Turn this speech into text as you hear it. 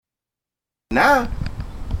Now,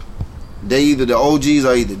 the OGs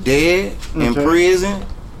are either dead, in prison,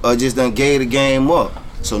 or just done gave the game up.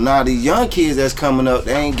 So now these young kids that's coming up,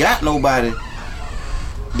 they ain't got nobody.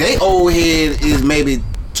 They old head is maybe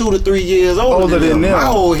 2 to 3 years older than them. My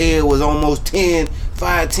old head was almost 10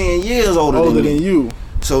 years older than you.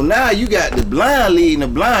 So now you got the blind leading the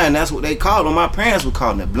blind. That's what they called them. My parents would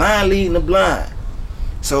call them the blind leading the blind.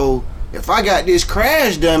 So if I got this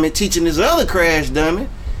crash dummy teaching this other crash dummy,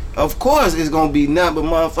 of course it's gonna be nothing but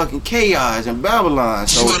motherfucking chaos and Babylon.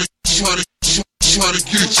 So OTB Southwest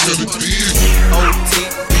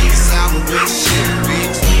shit,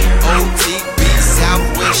 bitch. OTB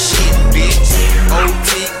Southwest shit, bitch.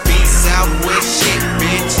 OTB Southwest shit,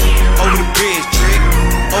 bitch. Over the bridge, trick.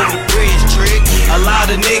 Over the bridge, trick. A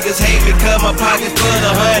lot of niggas hate me cause my pockets full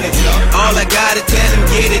of honey. All I gotta tell them,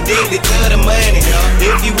 get addicted to the money.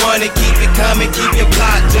 If you wanna keep it coming, keep your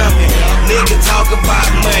plot jumping. Nigga talk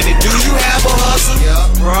about money. Do you have a hustle?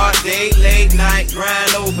 Broad day, late night,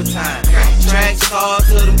 grind overtime. Tracks hard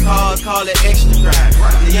to them cars, call it extra grind.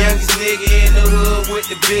 The youngest nigga in the hood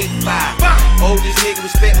with the big five. Oldest nigga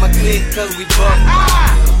respect my clique cause we buck.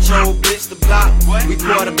 Show bitch the block, we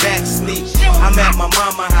quarterback sneak. I'm at my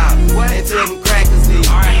mama house until them crackers leave.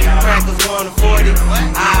 Crackers 140,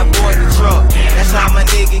 I avoid the truck. That's how my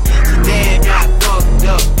nigga get your damn got fucked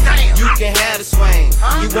up. You can have the swing,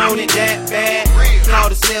 you want it that bad. Call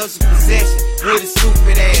the sales of possession with a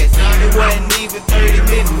stupid ass. It wasn't even 30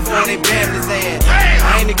 minutes before they bammed his ass.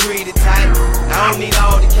 I ain't a greedy type, I don't need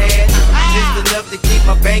all the cash. Just enough to keep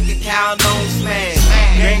my bank account on smash.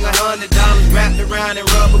 Bring $100 wrapped around in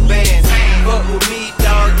rubber bands. Fuck with me,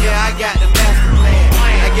 dog, yeah, I got the master plan.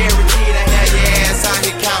 I guarantee to have your ass out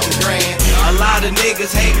here counting grand. A lot of niggas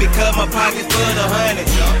hate me cause my pockets full of honey.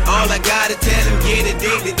 All I gotta tell them, get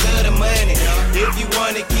addicted to the money. If you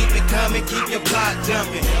wanna keep it coming, keep your plot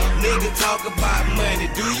jumping. Nigga talk about money.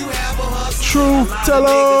 Do you have a hustle? Truth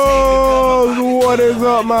tellers, what is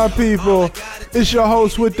up, my people? It's your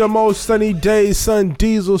host with the most sunny days, Son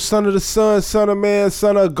Diesel, son of the sun, son of man,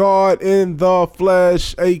 son of God in the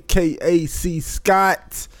flesh, aka C.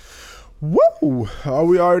 Scott. Woo! Are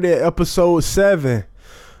we already at episode 7?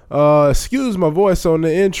 Excuse my voice on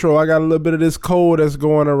the intro. I got a little bit of this cold that's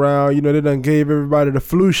going around. You know, they done gave everybody the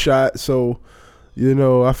flu shot, so you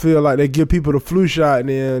know, I feel like they give people the flu shot and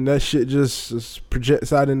then that shit just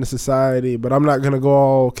projects out into society. But I'm not gonna go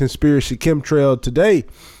all conspiracy chemtrail today.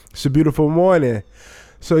 It's a beautiful morning.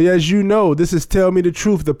 So as you know, this is Tell Me the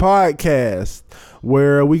Truth, the podcast,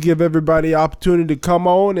 where we give everybody opportunity to come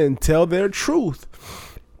on and tell their truth.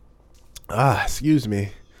 Excuse me.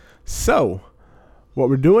 So what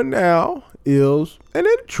we're doing now is an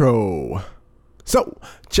intro. So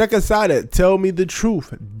check us out at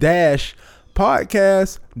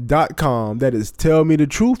tellmethetruth-podcast.com. That is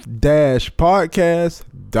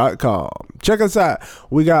tellmethetruth-podcast.com. Check us out.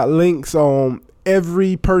 We got links on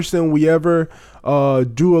every person we ever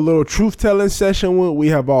do a little truth telling session with. We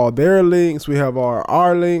have all their links. We have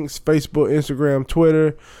our links, Facebook, Instagram,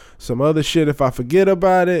 Twitter, some other shit if I forget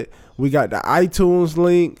about it. We got the iTunes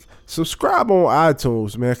link. Subscribe on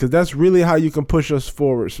iTunes, man, because that's really how you can push us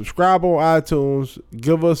forward. Subscribe on iTunes.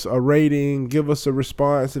 Give us a rating. Give us a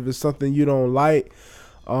response if it's something you don't like.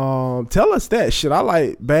 Tell us that shit. I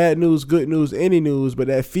like bad news, good news, any news, but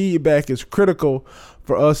that feedback is critical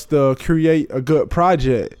for us to create a good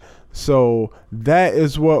project. So that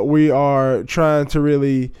is what we are trying to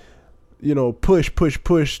really, you know, push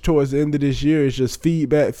towards the end of this year. Is just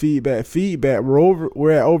feedback.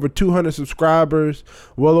 We're at over 200 subscribers,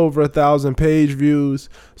 well over 1,000 page views.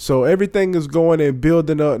 So everything is going and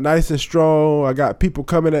building up nice and strong. I got people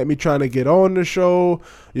coming at me trying to get on the show.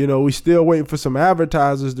 You know, we still waiting for some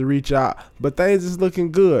advertisers to reach out, but things is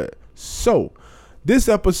looking good. So this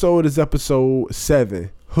episode is episode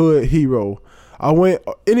 7, Hood Hero.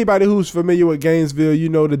 Anybody who's familiar with Gainesville, you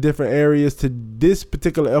know the different areas. To this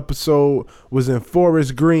particular episode was in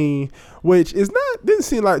Forest Green, which didn't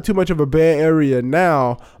seem like too much of a bad area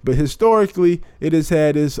now, but historically it has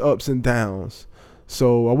had its ups and downs.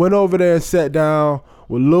 So I went over there and sat down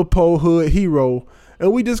with Lil Po, Hood Hero,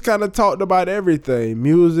 and we just kind of talked about everything: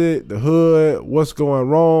 music, the hood, what's going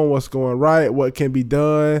wrong, what's going right, what can be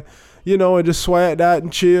done, you know, and just swagged out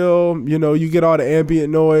and chill. You know, you get all the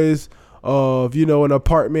ambient noise of, you know, an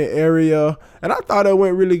apartment area, and I thought it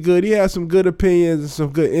went really good. He had some good opinions and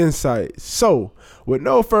some good insights. So with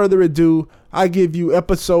no further ado, I give you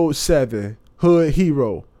episode 7, Hood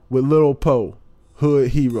Hero, with Lil Po. Hood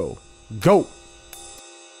Hero, go.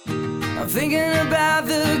 I'm thinking about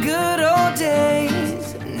the good old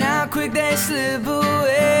days, now quick they slip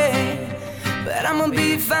away, but I'ma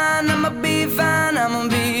be fine, I'ma be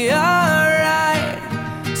alright.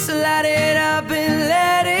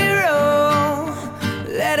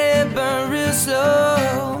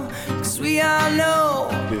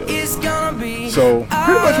 So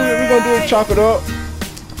pretty much what we're gonna do is chop it up.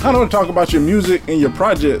 I want to talk about your music and your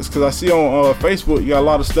projects, because I see on Facebook you got a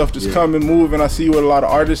lot of stuff just coming, moving. I see you with a lot of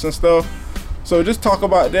artists and stuff. So just talk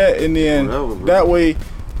about that, and then that way,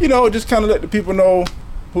 you know, just kind of let the people know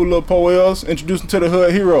who Lil Po is, introduce them to the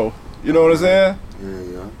hood hero. You know what I'm saying?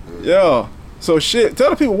 Yeah. So shit,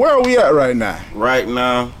 tell the people, where are we at right now? Right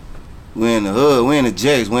now, we're in the hood, we're in the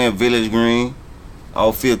Jacks, we're in Village Green,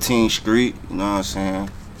 off 15th Street, you know what I'm saying?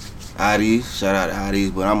 IDs, shout out to IDs,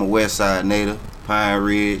 but I'm a West Side native. Pine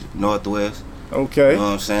Ridge, Northwest. Okay. You know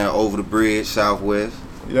what I'm saying? Over the bridge, Southwest.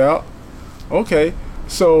 Yeah. Okay.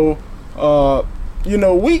 So, you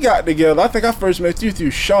know, we got together. I think I first met you through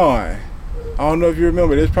Sean. I don't know if you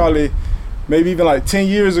remember. It's probably maybe even like 10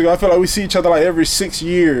 years ago. I feel like we see each other like every 6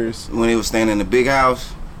 years. When he was staying in the big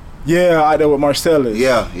house? Yeah, out there with Marcellus.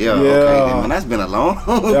 Yeah. Okay, man, that's been a long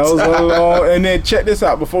time. That was a long. And then check this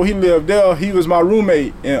out. Before he lived there, he was my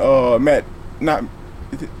roommate in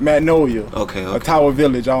Magnolia. Okay. A Tower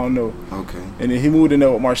Village, I don't know. Okay. And then he moved in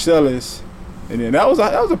there with Marcellus, and then that was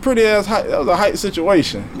a pretty ass hype. That was a hype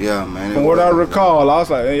situation. Yeah, man. From what I recall, I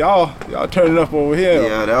was like, hey, y'all turning up over here.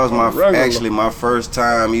 Yeah, that was my first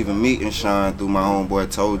time even meeting Sean through my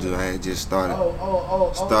homeboy Told You. I had just started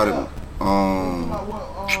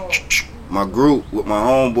my group with my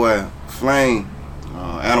homeboy Flame,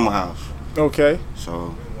 Animal House. Okay.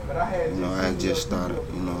 So, you know, I just started,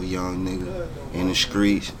 you know, young nigga in the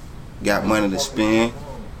streets, got money to spend.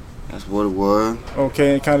 That's what it was.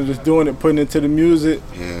 Okay, and kind of just doing it, putting it to the music.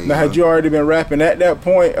 Yeah. Now, had you already been rapping at that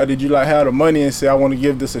point, or did you like have the money and say, I want to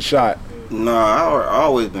give this a shot? No, I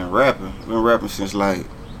always been rapping. Been rapping since like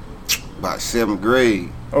about 7th grade.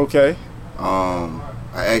 Okay.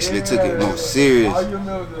 I actually took it more serious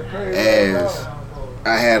as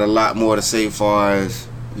I had a lot more to say far as,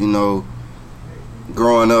 you know,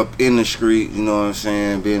 growing up in the street, you know what I'm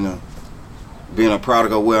saying, being a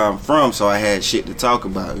product of where I'm from, so I had shit to talk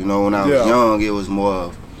about. You know, when I was young, it was more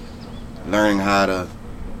of learning how to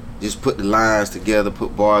just put the lines together,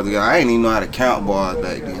 put bars together. I didn't even know how to count bars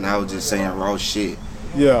back then. I was just saying raw shit.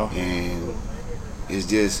 Yeah. And it's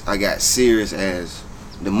just, I got serious as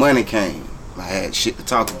the money came. I had shit to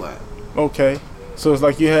talk about. Okay. So it's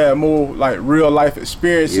like you had more like real life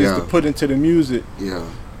experiences to put into the music. Yeah.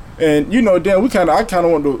 And you know, Dan, I kind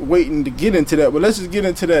of want to wait and to get into that, but let's just get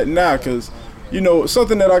into that now, because you know,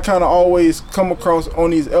 something that I kind of always come across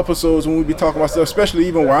on these episodes when we be talking about stuff, especially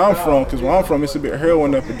even where I'm from, because where I'm from, it's a bit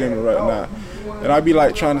heroin epidemic right now. And I be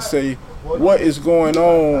like trying to say, what is going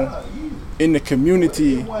on in the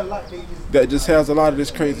community that just has a lot of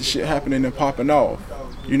this crazy shit happening and popping off?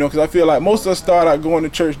 You know, because I feel like most of us start out going to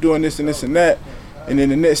church doing this and this and that, and then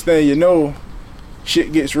the next thing you know,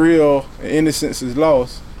 shit gets real and innocence is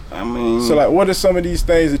lost. I mean, so like, what are some of these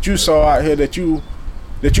things that you saw out here that you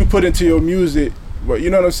put into your music, but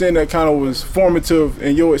you know what I'm saying, that kind of was formative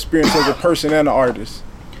in your experience as a person and an artist?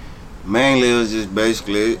 Mainly it was just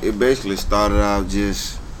basically started out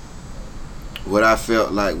just what I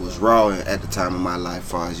felt like was raw at the time of my life,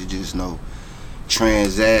 as far as you just know,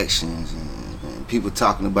 transactions and people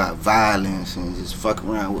talking about violence and just fucking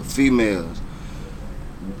around with females.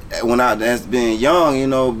 When I was being young, you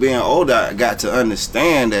know, being older, I got to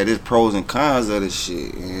understand that there's pros and cons of this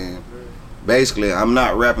shit. And basically, I'm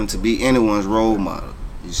not rapping to be anyone's role model.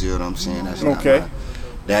 You see what I'm saying?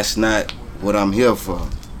 That's not what I'm here for.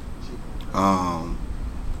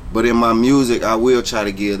 But in my music, I will try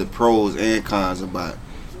to give the pros and cons about it.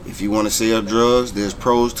 If you want to sell drugs, there's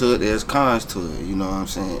pros to it, there's cons to it. You know what I'm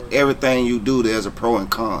saying? Everything you do, there's a pro and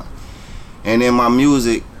con. And in my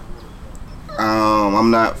music, I'm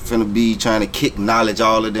not finna be trying to kick knowledge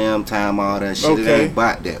all the damn time, all that shit. It ain't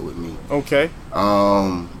about that with me. Okay.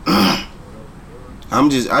 I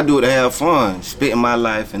do it to have fun, spitting my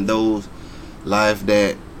life and those life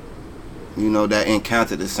that, you know, that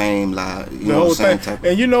encountered the same life, you know, same type.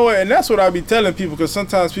 And you know what, and that's what I be telling people, because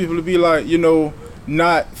sometimes people will be like, you know,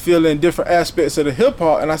 not feeling different aspects of the hip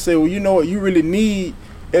hop, and I say, well, you know what, you really need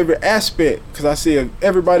every aspect, because I say if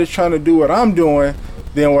everybody's trying to do what I'm doing,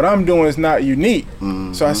 then what I'm doing is not unique.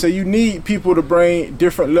 Mm-hmm. So I say you need people to bring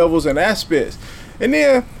different levels and aspects. And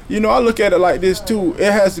then, you know, I look at it like this too.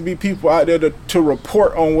 It has to be people out there to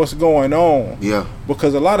report on what's going on. Yeah.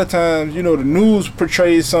 Because a lot of times, you know, the news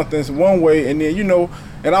portrays something one way, and then, you know,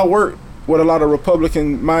 and I work with a lot of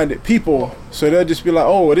Republican-minded people, so they'll just be like,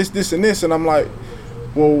 oh, this, and this, and I'm like,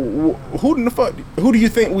 well, who do you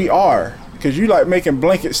think we are? Because you like making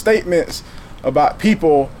blanket statements about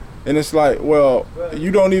people, and it's like, well,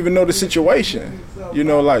 you don't even know the situation. You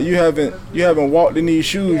know, like you haven't walked in these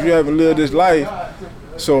shoes, you haven't lived this life.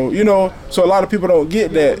 So, you know, so a lot of people don't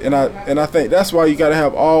get that, and I think that's why you gotta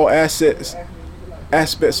have all assets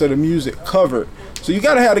aspects of the music covered. So you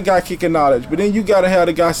gotta have the guy kicking knowledge, but then you gotta have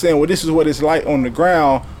the guy saying, well, this is what it's like on the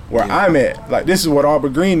ground where I'm at. Like, this is what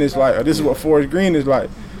Auburn Green is like, or this is what Forest Green is like.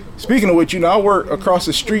 Speaking of which, I worked across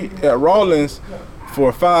the street at Rawlins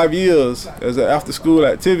for 5 years as an after-school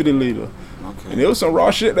activity leader. Okay. And there was some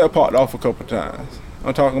raw shit that popped off a couple times.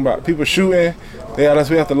 I'm talking about people shooting. We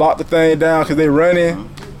have to lock the thing down because they running.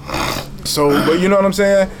 So, but you know what I'm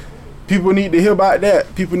saying? People need to hear about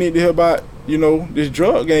that. People need to hear about, this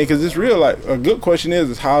drug game, because it's real. Like, a good question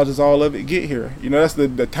is how does all of it get here? That's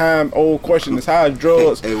the time-old question is how is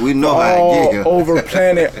drugs hey, we know from how all it get here. over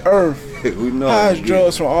planet Earth? We know how is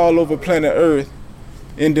drugs from all over planet Earth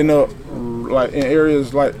ending up like in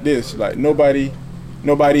areas like this? Like, nobody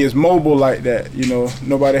is mobile like that.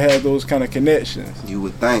 Nobody has those kind of connections. You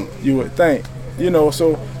would think.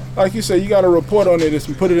 So like you said, you got to report on it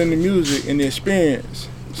and put it in the music and the experience.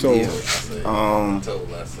 So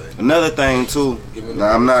another thing too,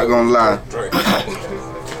 now I'm not gonna lie,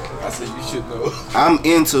 I said you should know. I'm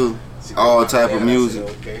into all type of music.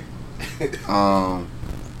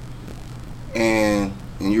 And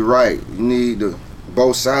you're right, you need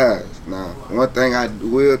both sides. Now, one thing I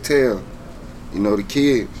will tell, the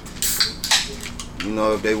kids,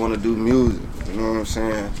 if they want to do music, you know what I'm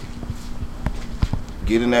saying?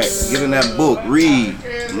 Get in that book, read,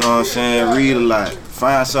 you know what I'm saying? Read a lot.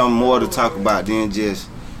 Find something more to talk about than just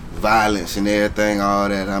violence and everything, all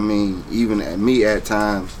that. I mean, even at me at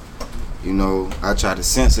times, I try to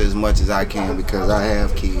censor as much as I can because I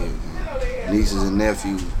have kids, and nieces and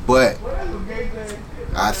nephews. But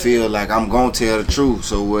I feel like I'm gonna tell the truth.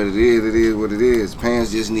 So what it is what it is. Parents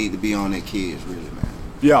just need to be on their kids, really, man.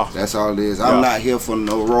 Yeah. That's all it is. I'm not here for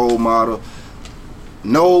no role model.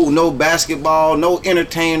 No basketball, no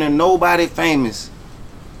entertainer, nobody famous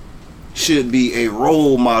should be a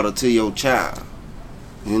role model to your child.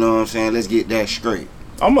 You know what I'm saying? Let's get that straight.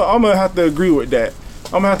 I'm gonna have to agree with that.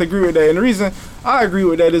 And the reason I agree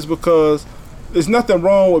with that is because there's nothing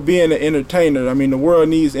wrong with being an entertainer. I mean, the world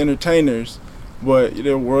needs entertainers, but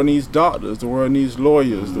the world needs doctors, the world needs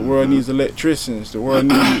lawyers, the world needs electricians, the world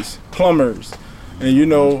needs plumbers. And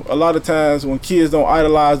a lot of times when kids don't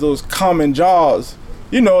idolize those common jobs,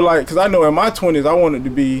 because I know in my 20s I wanted to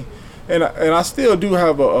be, and I still do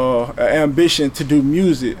have an ambition to do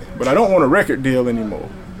music, but I don't want a record deal anymore.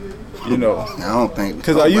 I don't think.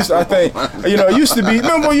 Because I used to be,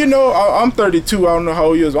 remember, I'm 32, I don't know how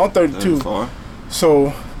old you is, but I'm 32. 34.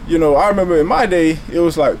 So, I remember in my day, it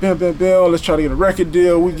was like, bam, bam, bam, let's try to get a record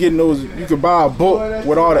deal. We getting those, you could buy a book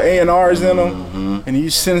with all the A&Rs in them, and you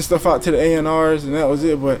send stuff out to the A&Rs, and that was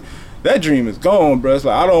it. But that dream is gone, bro. It's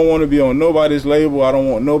like, I don't want to be on nobody's label. I don't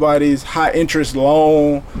want nobody's high interest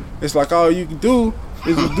loan. It's like, all you can do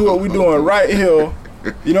is do what we're doing right here.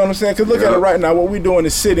 You know what I'm saying? Because look at it right now. What we're doing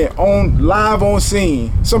is sitting live on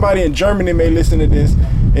scene. Somebody in Germany may listen to this,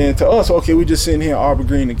 and to us, okay, we just sitting here in Auburn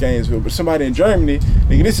Green and Gainesville. But somebody in Germany,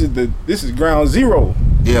 nigga, this is ground zero.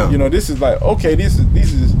 Yeah. This is like, okay, this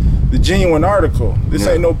is the genuine article. This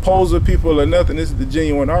ain't no poser people or nothing. This is the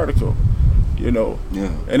genuine article. Yeah.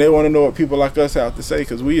 And they want to know what people like us have to say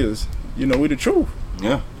because we the truth.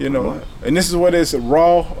 Yeah. And this is what it's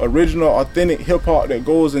raw, original, authentic hip hop that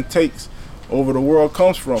goes and takes over the world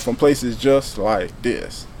comes from places just like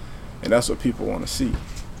this. And that's what people want to see.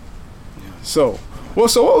 Yeah. So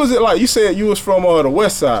what was it like? You said you was from the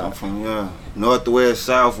west side. I'm from, northwest,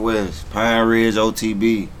 southwest, Pine Ridge,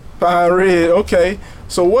 OTB. Pine Ridge, okay.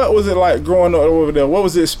 So what was it like growing up over there? What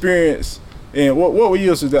was the experience? And what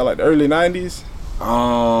years was that, like the early 90s?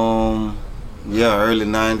 Early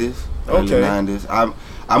 90s. Okay. 90s.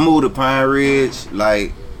 I moved to Pine Ridge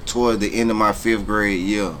like toward the end of my 5th grade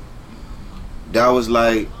year. That was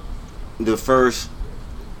like the first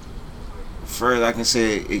I can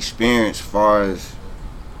say experience as far as,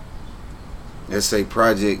 let's say,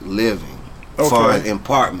 project living. As far as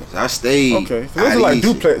apartments, I stayed. Okay, so those are like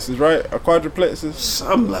duplexes, right? Or quadruplexes?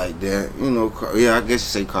 Something like that. I guess you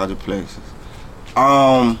say quadruplexes.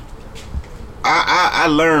 I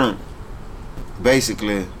learned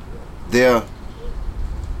basically they're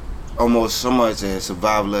almost so much as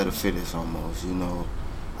survival of the fittest almost,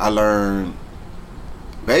 I learned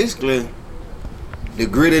basically the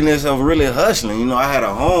grittiness of really hustling. I had a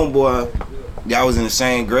homeboy that was in the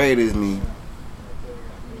same grade as me.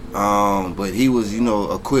 But he was,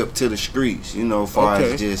 equipped to the streets, as far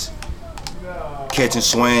as just catching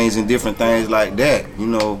swings and different things like that,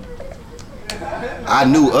 I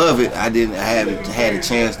knew of it. I didn't have had a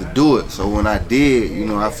chance to do it. So when I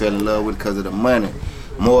did, I fell in love with it because of the money,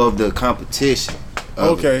 more of the competition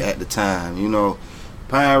of it at the time.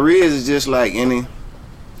 Pine Ridge is just like any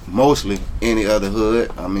mostly any other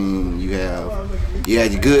hood. I mean, you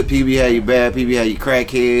had your good people, you had your bad people, you had your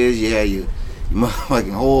crackheads, you had your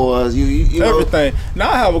motherfucking whores, you know. Everything. Now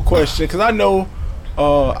I have a question, because I know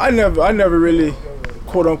I never really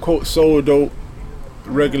quote unquote sold dope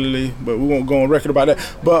regularly, but we won't go on record about that.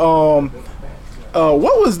 But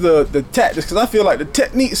what was the tactics? Because I feel like the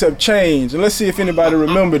techniques have changed, and let's see if anybody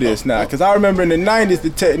remember this now. Because I remember in the 90s the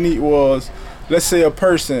technique was, let's say a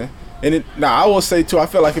person, and now I will say too, I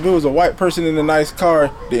feel like if it was a white person in a nice car,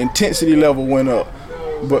 the intensity level went up.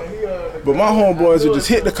 But my homeboys would just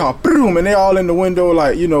hit the car, boom, and they all in the window,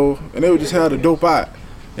 like, you know, and they would just have the dope out,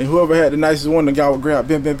 and whoever had the nicest one, the guy would grab,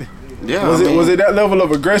 bim, bim, bim. Yeah, Was it that level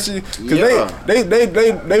of aggression? Because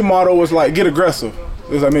they motto was like, get aggressive.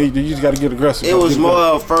 It was, I mean, you just got to get aggressive. It was more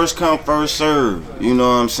of first come, first serve. You know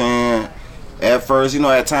what I'm saying? At first, you know,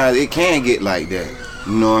 at times it can get like that.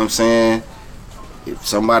 You know what I'm saying? If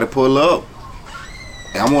somebody pull up,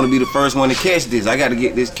 I want to be the first one to catch this. I got to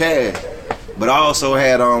get this cash. But I also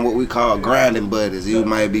had on what we call grinding buddies. It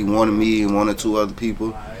might be one of me and one or two other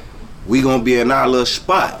people. We gonna be in our little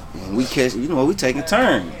spot, and we catch. You know, we taking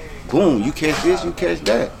turns. Boom, you catch this, you catch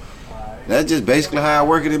that. That's just basically how I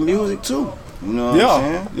work it in music too. You know what I'm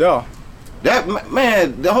saying? Yeah. That,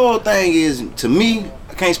 man, the whole thing is, to me,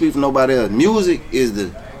 I can't speak for nobody else. Music is the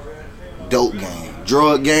dope game,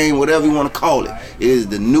 drug game, whatever you want to call it. It is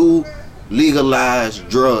the new legalized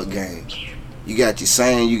drug game. You got your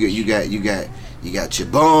saying, you got your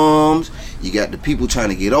bums, you got the people trying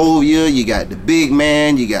to get over you got the big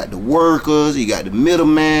man, you got the workers, you got the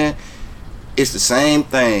middleman. It's the same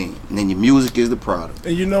thing, and then your music is the product.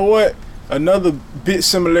 And you know what? Another bit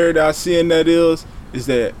similarity I see in that is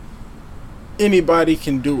that anybody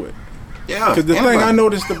can do it. Yeah. Because the thing I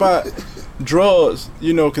noticed about drugs,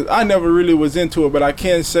 you know, because I never really was into it, but I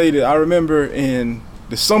can say that I remember in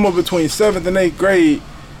the summer between 7th and 8th grade,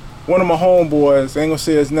 one of my homeboys, I ain't gonna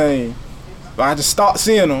say his name, but I just stopped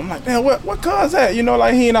seeing him. I'm like, man, what cuz that? You know,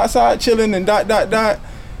 like he ain't outside chilling and ...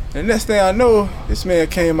 And next thing I know, this man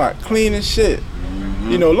came out clean as shit.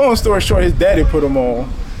 Mm-hmm. You know, long story short, his daddy put him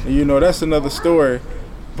on. And, you know, that's another story.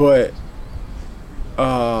 But,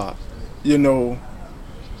 you know,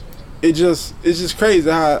 it's just crazy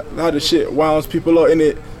how the shit wounds people up. And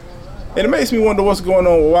it makes me wonder what's going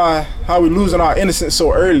on, how we losing our innocence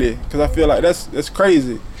so early. Because I feel like that's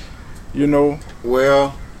crazy, you know. Well,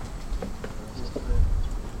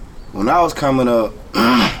 when I was coming up,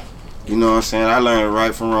 you know what I'm saying, I learned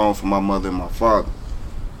right from wrong from my mother and my father.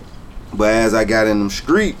 But as I got in them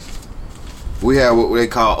streets, we had what they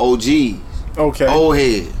call OGs. Okay. Old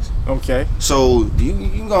heads. Okay. So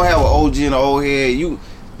you gonna have an OG and an old head. You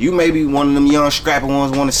may be one of them young scrappy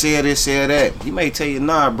ones want to say this, say that. He may tell you,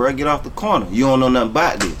 nah, bro, get off the corner. You don't know nothing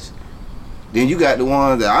about this. Then you got the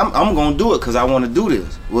ones that I'm gonna do it because I want to do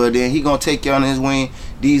this. Well, then he gonna take you under his wing.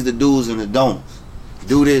 These the do's and the don'ts.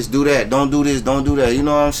 Do this, do that. Don't do this, don't do that. You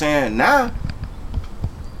know what I'm saying? Now,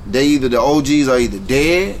 the OGs are either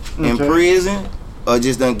dead, in prison, or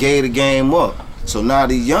just done gave the game up. So now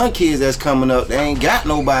these young kids that's coming up, they ain't got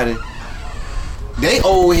nobody. They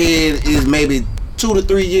old head is maybe 2 to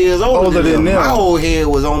 3 years older than them. My old head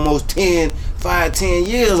was almost 10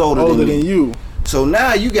 years older than you. So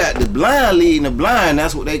now you got the blind leading the blind.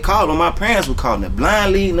 That's what they call them. My parents would call them the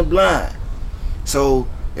blind leading the blind. So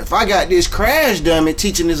if I got this crash dummy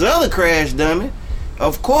teaching this other crash dummy,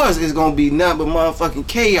 of course it's gonna be nothing but motherfucking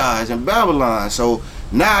chaos and Babylon. So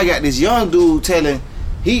now I got this young dude telling,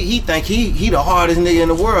 he think he the hardest nigga in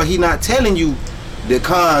the world. He not telling you the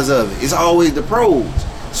cons of it. It's always the pros.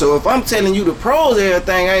 So if I'm telling you the pros of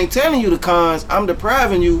everything, I ain't telling you the cons. I'm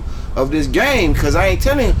depriving you of this game because I ain't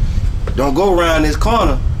telling you, don't go around this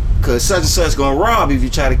corner because such and such gonna rob you if you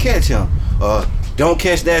try to catch him. Don't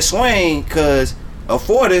catch that swing because a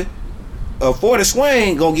 40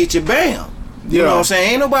 swing gonna get you bam. You know what I'm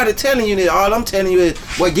saying? Ain't nobody telling you that. All I'm telling you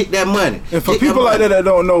is, well, get that money. And for people like that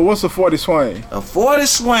don't know, what's a 40 swing? A 40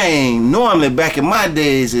 swing, normally back in my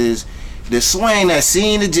days, is the swing that's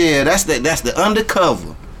seen in jail. That's the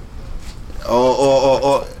undercover.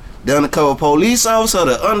 Or the undercover police officer,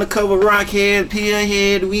 the undercover rockhead,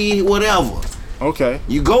 pinhead, weed, whatever. Okay.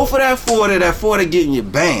 You go for that 40 getting you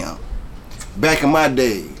bam. Back in my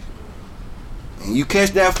days. And you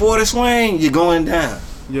catch that 40 swing, you're going down.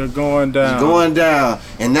 You're going down. You're going down.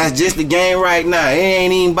 And that's just the game right now. It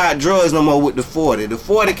ain't even about drugs no more with the 40. The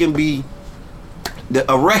 40 can be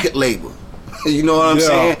a record label. You know what I'm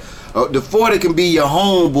saying? The 40 can be your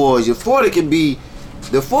homeboys. The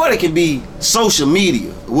 40 can be social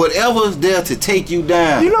media. Whatever's there to take you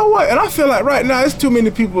down. You know what? And I feel like right now there's too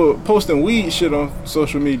many people posting weed shit on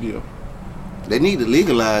social media. They need to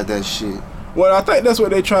legalize that shit. Well, I think that's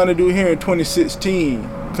what they're trying to do here in 2016.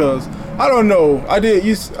 Cause I don't know. I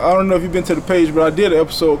don't know if you've been to the page, but I did an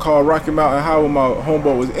episode called Rocky Mountain High when my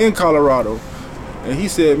homeboy was in Colorado, and he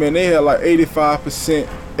said, man, they had like 85%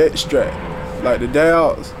 extract, like the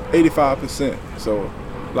Dow's 85%. So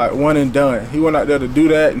like one and done. He went out there to do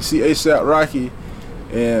that and see ASAP Rocky,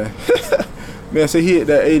 and man, so he hit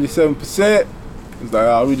that 87%. It's like,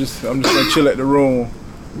 oh, I'm just gonna chill at the room.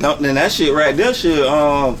 Then that shit right there should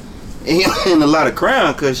in a lot of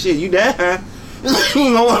crime, cause shit, you that high,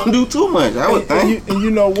 you don't want to do too much. I would think. And you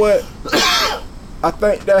know what? I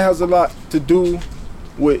think that has a lot to do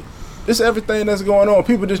with just everything that's going on.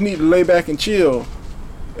 People just need to lay back and chill.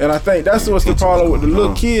 And I think that's what's the problem with the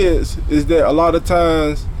little kids, is that a lot of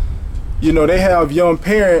times, you know, they have young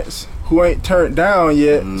parents who ain't turned down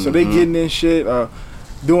yet, so they getting in shit,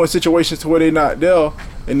 doing situations to where they not there,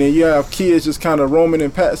 and then you have kids just kind of roaming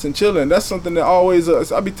in packs and chilling. That's something that always,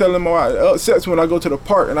 I be telling them, upsets when I go to the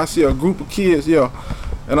park and I see a group of kids,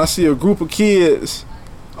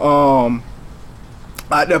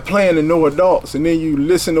 out there playing and no adults, and then you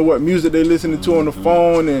listen to what music they listening to on the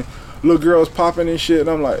phone, and little girls popping and shit, and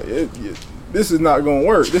I'm like, this is not gonna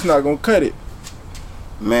work. This is not gonna cut it.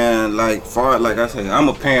 Man, like I say, I'm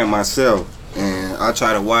a parent myself, and I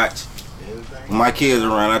try to watch. When my kids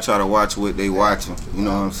around, I try to watch what they watching. You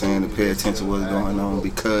know what I'm saying? To pay attention to what's going on,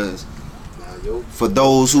 because for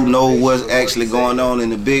those who know what's actually going on in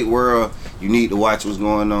the big world, you need to watch what's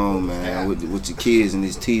going on, man, with your kids and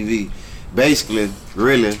this TV. Basically,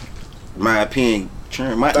 really, in my opinion,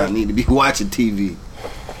 children might not need to be watching TV.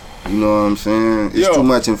 You know what I'm saying? It's too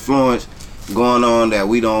much influence going on that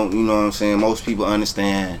we don't, you know what I'm saying, most people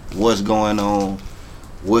understand what's going on,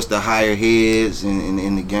 what's the higher heads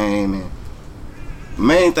in the game. And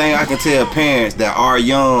main thing I can tell parents that are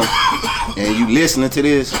young and you listening to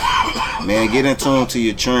this, man, get in tune to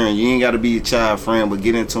your children. You ain't got to be your child friend, but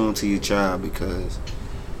get in tune to your child, because,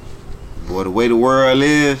 boy, the way the world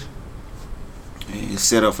is, it's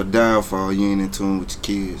set up for downfall. You ain't in tune with your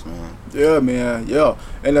kids, man. Yeah, man, yeah.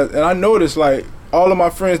 And I noticed, like, all of my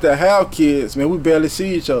friends that have kids, man, we barely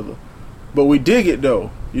see each other. But we dig it,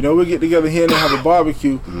 though. You know, we get together here and have a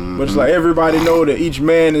barbecue, but it's like everybody know that each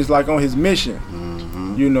man is, like, on his mission,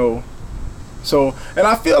 you know. So, and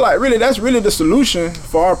I feel like, really, that's really the solution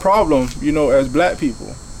for our problem, you know, as black people.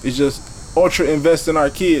 It's just ultra invest in our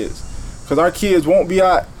kids. Because our kids won't be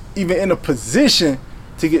out even in a position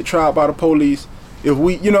to get tried by the police if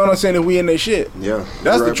we, you know what I'm saying, if we in their shit. Yeah.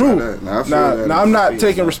 That's the truth. Now I'm not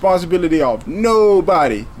taking responsibility off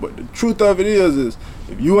nobody, but the truth of it is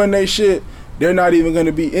if you in their shit, they're not even going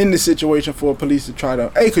to be in the situation for police to try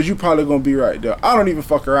to, because you probably going to be right there. I don't even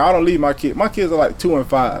fuck around. I don't leave my kids. My kids are like 2 and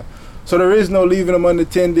 5. So there is no leaving them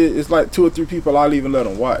unattended. It's like 2 or 3 people I'll even let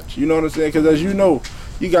them watch. You know what I'm saying? Because as you know,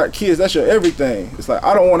 you got kids, that's your everything. It's like,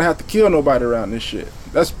 I don't want to have to kill nobody around this shit.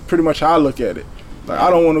 That's pretty much how I look at it. Like,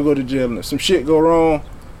 I don't want to go to jail, and if some shit go wrong,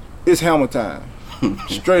 it's hammer time.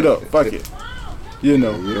 Straight up, fuck it. You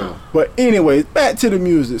know. Yeah. But anyways, back to the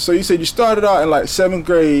music. So you said you started out in like 7th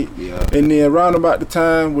grade, and then around about the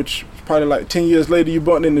time, which probably like 10 years later, you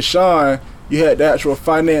bumped into Sean, you had the actual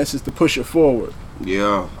finances to push it forward.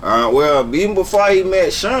 Yeah. Well, even before he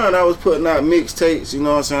met Sean, I was putting out mixtapes. You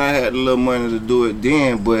know what I'm saying? I had a little money to do it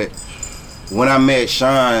then, but when I met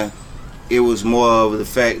Sean, it was more of the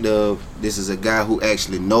fact of, this is a guy who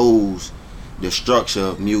actually knows the structure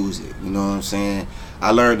of music. You know what I'm saying?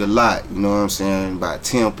 I learned a lot, you know what I'm saying, about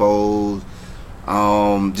tempos.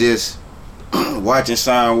 Just watching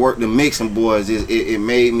Sean work the mixing boards, it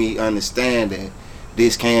made me understand that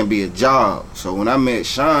this can be a job. So when I met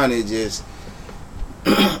Sean, it just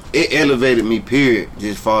it elevated me, period, just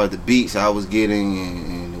as far as the beats I was getting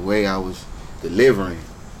and the way I was delivering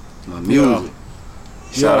my music.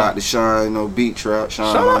 Shout out to Sean, you know, Beat Trap.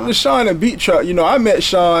 Shout out to Sean and Beat Trap. You know, I met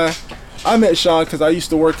Sean because I used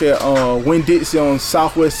to work at Winn-Dixie on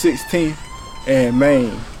Southwest 16th and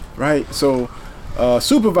Main, right? So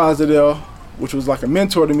supervisor there, which was like a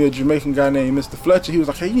mentor to me, a Jamaican guy named Mr. Fletcher, he was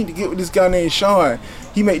like, hey, you need to get with this guy named Sean.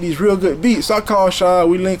 He make these real good beats. So I call Sean,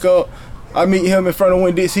 we link up. I meet him in front of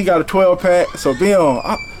Winn-Dixie. He got a 12-pack. So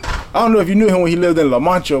I don't know if you knew him when he lived in La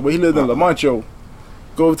Mancho, but he lived in La Mancho.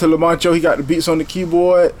 Go over to La Mancho, he got the beats on the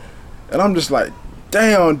keyboard, and I'm just like,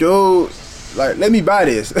 damn, dude, like, let me buy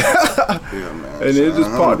this. Yeah, man. And it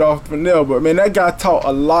just popped off from there. But man, that guy taught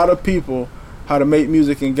a lot of people how to make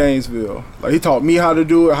music in Gainesville. Like, he taught me how to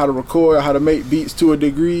do it, how to record, how to make beats to a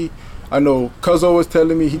degree. I know Cuzzo was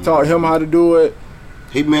telling me he taught him how to do it.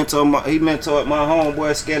 He mentored my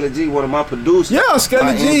homeboy Skelly G, one of my producers. Yeah,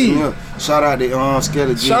 Skelly G. Shout out to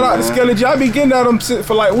Skelly G. Shout out to Skelly G. I be getting at him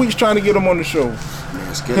for like weeks trying to get him on the show.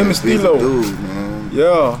 Him and Stilo. Dude, man.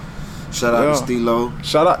 Yeah. Shout out to Stilo.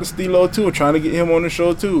 Shout out to Stilo too. Trying to get him on the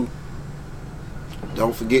show too.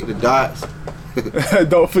 Don't forget the dots.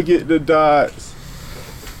 Don't forget the dots.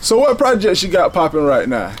 So what projects you got popping right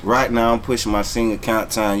now? Right now, I'm pushing my single Count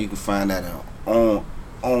Time. You can find that on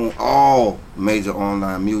all major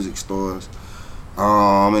online music stores.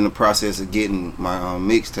 I'm in the process of getting my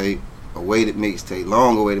mixtape, long-awaited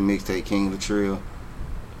mixtape, King of the Trill.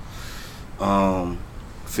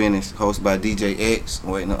 Finished, hosted by DJ X.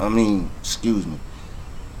 Hosted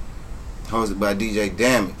by DJ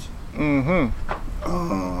Damage.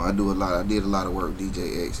 I did a lot of work.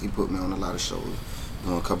 DJ X, he put me on a lot of shows,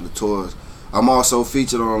 doing a couple of tours. I'm also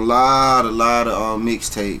featured on a lot of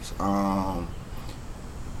mixtapes.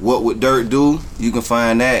 What Would Dirt Do? You can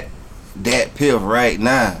find that Piff right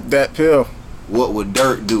now. That Piff. What Would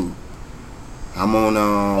Dirt Do? I'm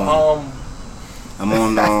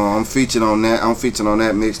featured on that. I'm featured on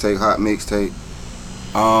that mixtape, hot mixtape.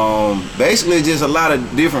 Basically just a lot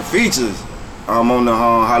of different features. I'm on the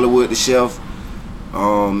Hollywood the Chef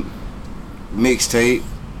mixtape,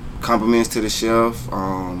 Compliments to the Chef,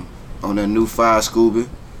 on that new Fire Scooby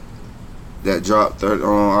that dropped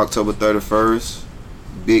on October 31st.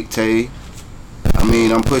 Big Tay. I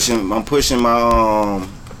mean, I'm pushing my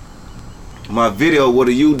video. What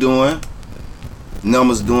Are You Doing?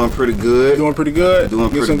 Numbers doing pretty good. Doing pretty good.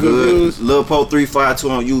 Lil Po 352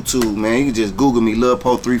 on YouTube, man. You can just Google me, Lil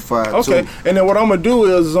Po 352. Okay, and then what I'm gonna do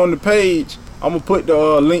is on the page, I'm gonna put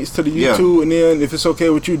the links to the YouTube, and then if it's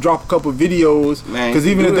okay with you, drop a couple videos. Because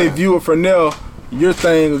even if they view it from there, your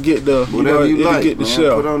thing will get the whatever you like. Get the man.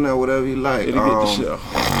 shelf. Put on there whatever you like. It'll get the shelf.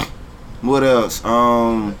 What else?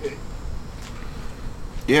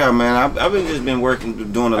 Yeah, man. I've been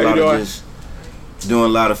working, doing a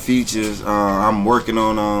lot of features. I'm working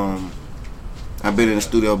on. I've been in the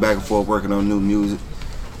studio back and forth working on new music.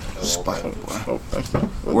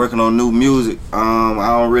 Working on new music. I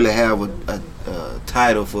don't really have a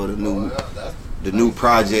title for the new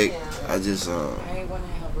project. I just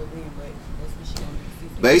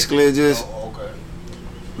basically it's just a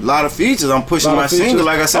lot of features. I'm pushing my single.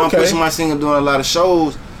 Like I said, I'm pushing my single, doing a lot of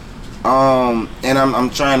shows. And I'm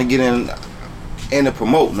trying to get into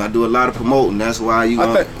promoting. I do a lot of promoting. That's why you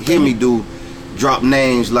gonna hear me drop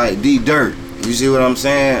names like D Dirt. You see what I'm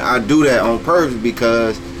saying? I do that on purpose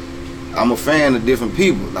because I'm a fan of different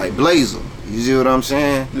people, like Blazer. You see what I'm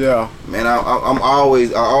saying? Yeah. Man, I always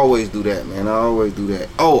do that, man. I always do that.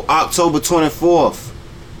 Oh, October 24th.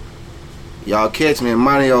 Y'all catch me in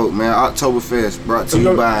Monty Oak, man. Oktoberfest, brought to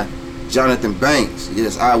you by Jonathan Banks.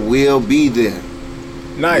 Yes, I will be there.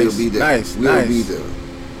 Nice. We'll be there. Nice. We'll be there.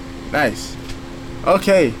 Nice.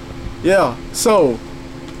 Okay. Yeah. So,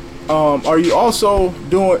 are you also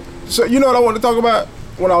doing? So you know what I want to talk about?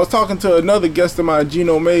 When I was talking to another guest of mine,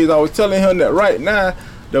 Gino Mays, I was telling him that right now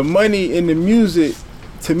the money in the music,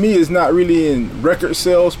 to me, is not really in record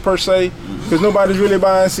sales per se, because nobody's really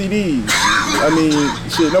buying CDs. I mean,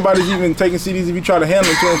 shit, nobody's even taking CDs if you try to hand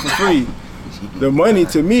them to them for free. The money,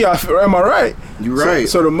 to me, am I right? You're right.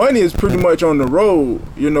 So the money is pretty much on the road,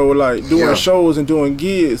 you know, like doing shows and doing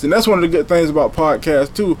gigs. And that's one of the good things about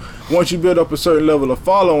podcasts, too. Once you build up a certain level of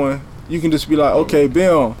following, you can just be like, okay,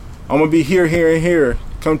 Bill, I'm going to be here, here, and here.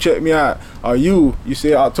 Come check me out. You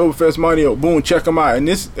said Oktoberfest Money, boom, check them out. And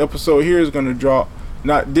this episode here is going to drop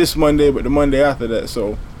not this Monday, but the Monday after that.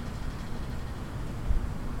 So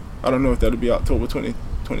I don't know if that'll be October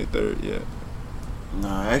 23rd yet. No,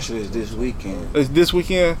 actually it's this weekend. It's this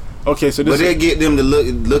weekend? Okay, so this. But they get them to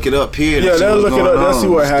look it up here. Yeah, they'll look it up. They'll see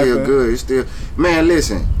what happened. It's still good. It's still, man.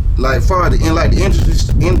 Listen, like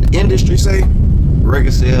the industry say,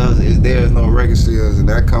 record sales there's no record sales, and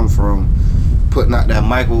that come from putting out that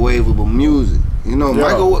microwavable music. You know,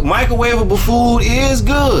 microwavable food is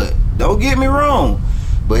good. Don't get me wrong.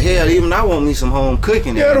 But hell, even I want me some home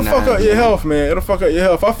cooking. Yeah, it'll fuck up your health, man. It'll fuck up your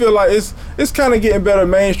health. I feel like it's kind of getting better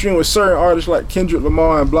mainstream with certain artists like Kendrick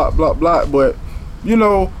Lamar and blah blah blah. But you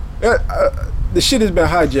know, the shit has been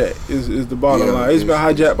hijacked. Is the bottom line. It's been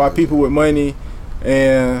hijacked by people with money,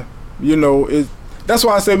 and you know, that's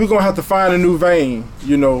why I say we're gonna have to find a new vein.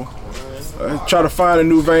 You know, try to find a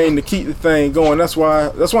new vein to keep the thing going. That's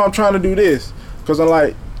why I'm trying to do this, because I'm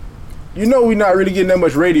like, you know, we're not really getting that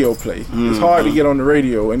much radio play. It's hard to get on the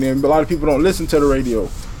radio, and then a lot of people don't listen to the radio.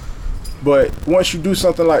 But once you do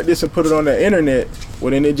something like this and put it on the internet,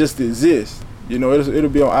 well, then it just exists. You know, it'll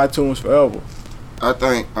be on iTunes forever. I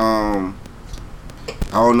think, I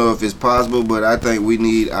don't know if it's possible, but I think we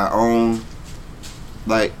need our own,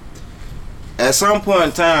 like, at some point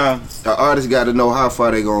in time, the artist got to know how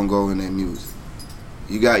far they gonna go in their music.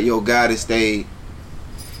 You got your guy that stay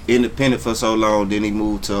independent for so long, then he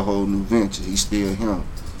moved to a whole new venture. He's still him.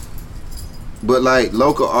 But like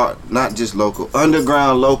local art, not just local,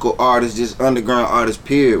 underground local artists, just underground artists,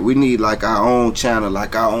 period. We need like our own channel,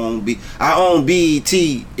 like our own BET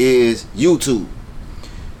is YouTube.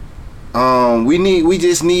 We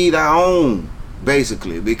just need our own,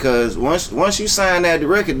 basically, because once you sign that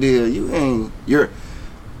record deal,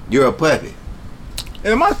 you're a puppet.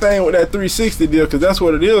 And my thing with that 360 deal, because that's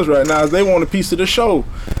what it is right now, is they want a piece of the show.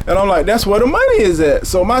 And I'm like, that's where the money is at.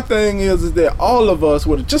 So my thing is that all of us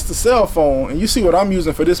with just a cell phone, and you see what I'm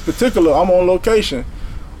using for this particular, I'm on location.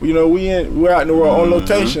 You know, we're out in the world on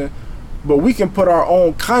location, but we can put our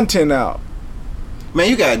own content out. Man,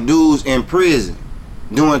 you got dudes in prison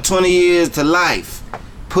doing 20 years to life,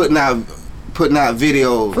 putting out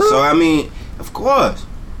videos. Really? So I mean, of course.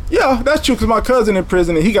 Yeah, that's true, because my cousin in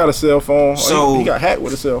prison, and he got a cell phone. So he got hacked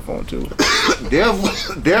with a cell phone, too.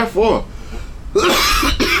 Therefore,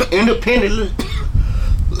 independently,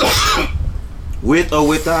 with or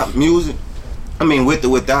without music, I mean, with or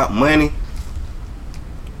without money,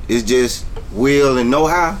 it's just will and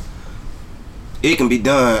know-how. It can be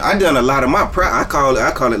done. I done a lot of my I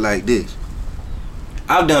call it like this.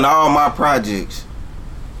 I've done all my projects,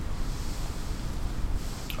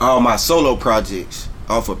 all my solo projects,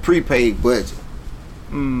 off a prepaid budget.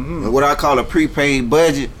 And what I call a prepaid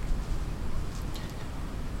budget,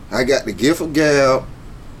 I got the gift of gab,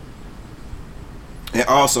 and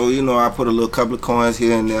also, you know, I put a little couple of coins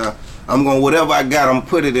here and there. I'm going, whatever I got, I'm gonna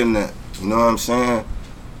put it in there. You know what I'm saying?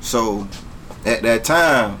 So at that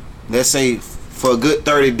time, let's say for a good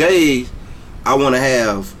 30 days, I want to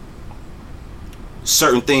have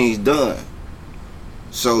certain things done.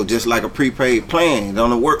 So just like a prepaid plan, it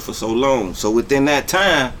don't work for so long. So within that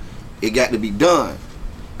time, it got to be done.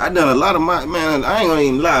 I done a lot of my, man, I ain't gonna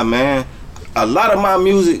even lie, man. A lot of my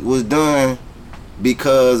music was done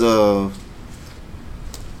because of,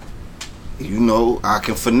 you know, I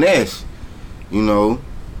can finesse, you know.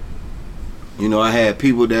 You know, I had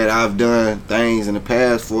people that I've done things in the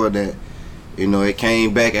past for that, you know, it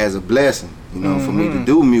came back as a blessing, you know, for me to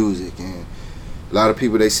do music. And a lot of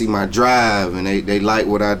people, they see my drive and they like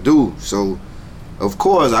what I do. So, of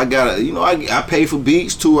course, I gotta, you know, I pay for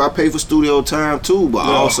beats too. I pay for studio time too. But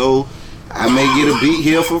also, I may get a beat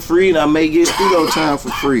here for free, and I may get studio time for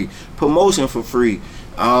free, promotion for free.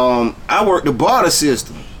 I work the barter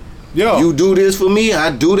system. Yeah. You do this for me,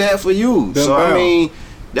 I do that for you. So I mean,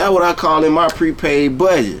 that's what I call in my prepaid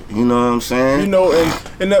budget. You know what I'm saying? You know,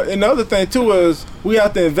 and the other thing too is we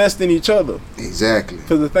have to invest in each other. Exactly.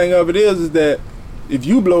 Because the thing of it is that if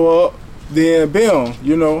you blow up, then bam,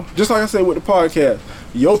 you know, just like I said with the podcast,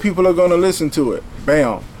 your people are gonna listen to it,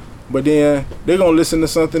 bam. But then they're gonna listen to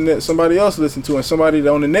something that somebody else listened to, and somebody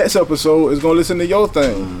on the next episode is gonna listen to your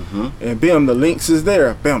thing. And bam, the links is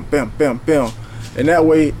there, bam, bam, bam, bam. And that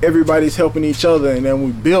way everybody's helping each other, and then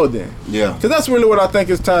we building. Yeah. Because that's really what I think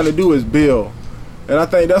it's time to do, is build. And I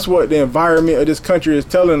think that's what the environment of this country is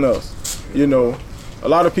telling us. You know, a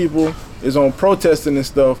lot of people is on protesting and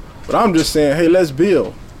stuff, but I'm just saying, hey, let's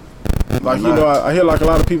build. Like, you know, I hear like a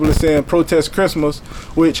lot of people are saying protest Christmas,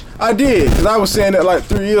 which I did, because I was saying that like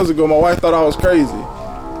 3 years ago. My wife thought I was crazy.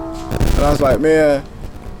 And I was like, man,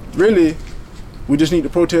 really, we just need to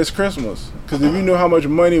protest Christmas. Because if you know how much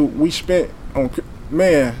money we spent on,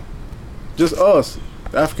 man, just us,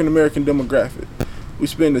 the African American demographic, we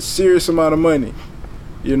spend a serious amount of money,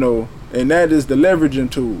 you know, and that is the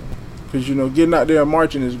leveraging tool. Because, you know, getting out there and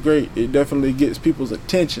marching is great. It definitely gets people's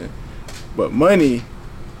attention. But money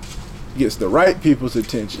gets the right people's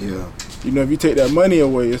attention. Yeah. You know, if you take that money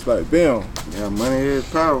away, it's like, bam. Yeah, money is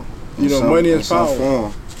power. You know, money is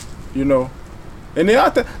power. You know. And then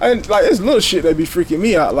like, it's little shit that be freaking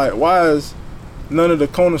me out. Like, why is none of the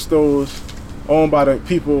corner stores owned by the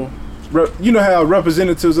people, you know how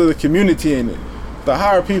representatives of the community in it, to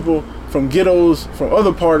hire people from ghettos from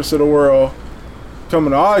other parts of the world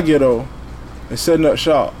coming to our ghetto and setting up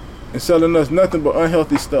shop and selling us nothing but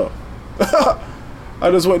unhealthy stuff. I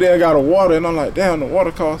just went there and got a water, and I'm like, damn, the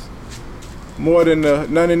water costs more than the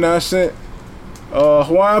 99-cent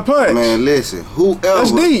Hawaiian Punch. Man, listen, whoever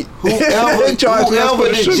the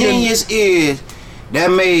genius is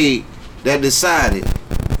that decided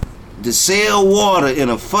to sell water in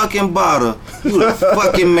a fucking bottle, you the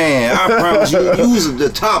fucking man. I promise you, you's the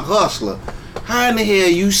top hustler. How in the hell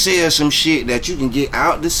you sell some shit that you can get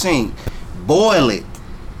out the sink, boil it,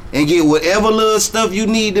 and get whatever little stuff you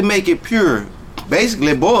need to make it pure?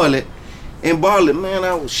 Basically boil it and bottle it. Man,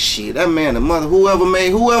 that man,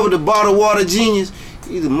 whoever the bottled water genius,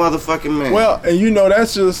 he's a motherfucking man. Well, and you know,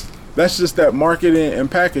 that's just That's just that marketing and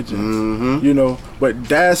packaging, you know. But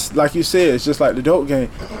that's, like you said, it's just like the dope game.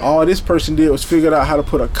 All this person did was figure out how to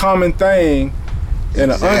put a common thing in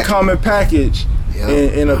an uncommon package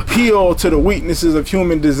and appeal to the weaknesses of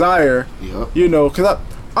human desire, you know. Because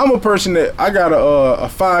I'm a person that I got a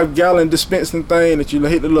 5-gallon dispensing thing that you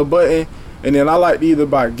hit the little button, and then I like to either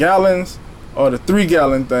buy gallons or the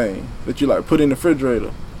 3-gallon thing that you like put in the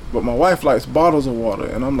refrigerator. But my wife likes bottles of water,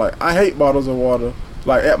 and I'm like, I hate bottles of water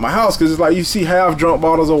like at my house, because it's like you see half drunk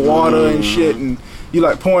bottles of water and shit, and you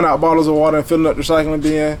like pouring out bottles of water and filling up the recycling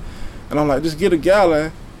bin, and I'm like, just get a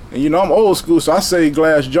gallon. And you know, I'm old school, so I say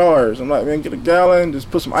glass jars. I'm like, man, get a gallon, just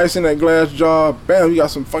put some ice in that glass jar, bam, you got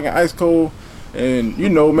some fucking ice cold, and you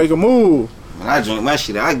know, make a move. When I drink my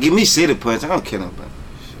shit, I give me City Punch. I don't care about that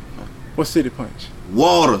shit. What's City Punch?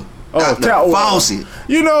 Water. Oh, tap water. Faucet.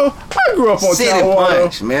 You know, I grew up on City tap water,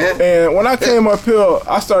 Punch, man. And when I came up here,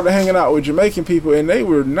 I started hanging out with Jamaican people, and they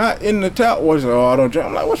were not in the tap water. Like, oh, I don't drink.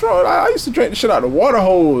 I'm like, what's wrong? I used to drink the shit out of the water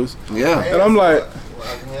hose. Yeah. And I'm like,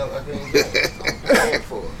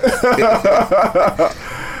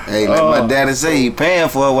 hey, like my daddy say, he paying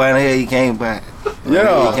for it. Why the hell you can't buy it?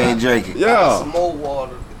 Yeah. You can't drink it. Yeah. Some more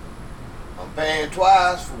water. I'm paying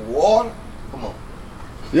twice for water. Come on.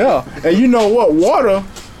 Yeah. And you know what? Water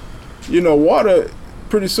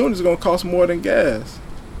pretty soon is gonna cost more than gas.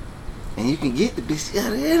 And you can get the bitch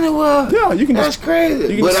out of anywhere. Yeah, you can. That's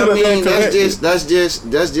crazy. You can But I mean, that's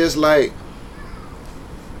just like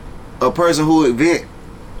a person who invent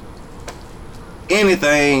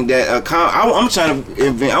anything that I'm trying to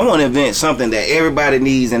invent. I want to invent something that everybody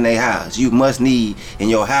needs in their house. You must need in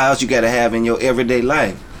your house. You got to have in your everyday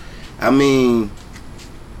life. I mean,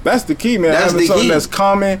 that's the key, man. Having something that's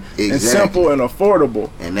common and simple and affordable.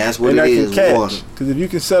 And that's what it is. Because if you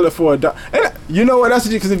can sell it for $1, and you know what? That's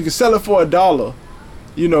because if you can sell it for $1,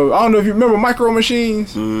 you know, I don't know if you remember Micro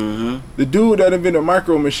Machines. The dude that invented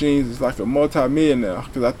Micro Machines is like a multi-millionaire,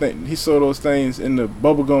 because I think he sold those things in the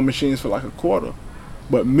bubblegum machines for like $0.25.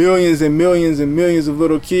 But millions and millions and millions of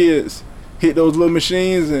little kids hit those little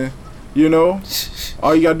machines, and you know,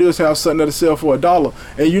 all you gotta do is have something that'll sell for $1.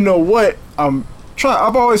 And you know what? I've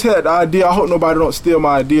always had the idea. I hope nobody don't steal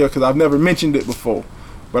my idea, because I've never mentioned it before.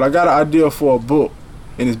 But I got an idea for a book,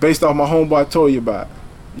 and it's based off my homeboy I told you about.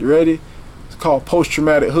 You ready? It's called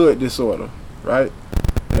Post-Traumatic Hood Disorder, right?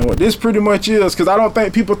 And what this pretty much is, because I don't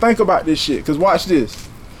think people think about this shit, because watch this.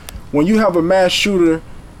 When you have a mass shooter,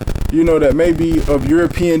 you know, that may be of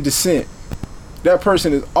European descent, that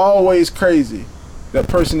person is always crazy. That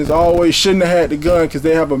person is always shouldn't have had the gun because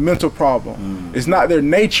they have a mental problem. It's not their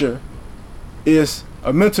nature. It's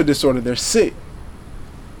a mental disorder. They're sick.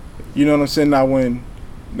 You know what I'm saying?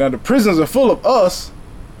 Now the prisons are full of us,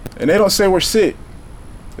 and they don't say we're sick.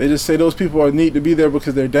 They just say those people need to be there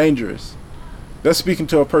because they're dangerous. That's speaking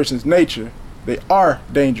to a person's nature. They are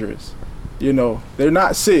dangerous. You know, they're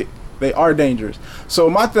not sick. They are dangerous. So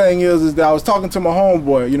my thing is that I was talking to my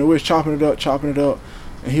homeboy. You know, we was chopping it up,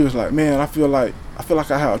 and he was like, "Man, I feel like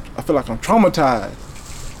I'm traumatized."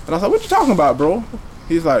 And I was like, "What you talking about, bro?"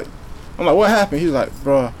 He's like, I'm like, "What happened?" He's like,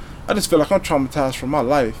 "Bro, I just feel like I'm traumatized from my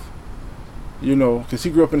life." You know, because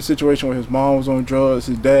he grew up in a situation where his mom was on drugs.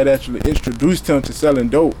 His dad actually introduced him to selling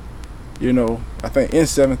dope, you know, I think in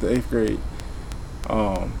 7th or 8th grade.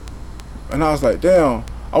 And I was like, damn,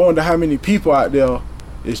 I wonder how many people out there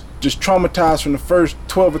is just traumatized from the first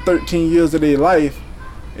 12 or 13 years of their life.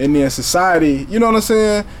 And then society, you know what I'm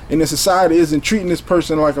saying? And then society isn't treating this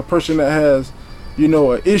person like a person that has, you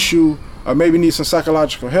know, an issue or maybe needs some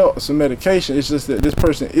psychological help or some medication. It's just that this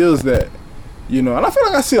person is that, you know. And I feel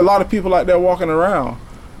like I see a lot of people like that walking around,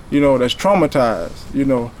 you know, that's traumatized. You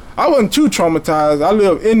know, I wasn't too traumatized. I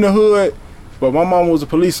lived in the hood, but my mom was a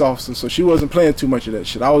police officer, so she wasn't playing too much of that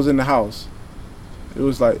shit. I was in the house. It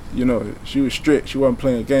was like, you know, she was strict. She wasn't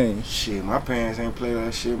playing games. Shit, my parents ain't play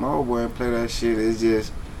that shit. My old boy ain't play that shit. It's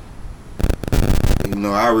just, you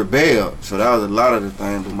know, I rebelled. So that was a lot of the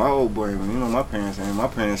things. But my old boy, you know, my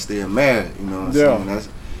parents still married. You know what I'm saying?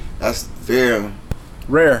 That's very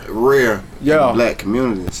rare in the black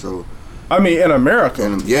community. So I mean, in America.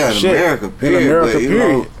 in America, period. In America,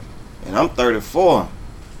 period. Know, and I'm 34.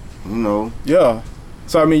 You know. Yeah.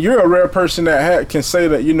 So I mean, you're a rare person that can say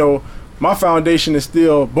that, you know, my foundation is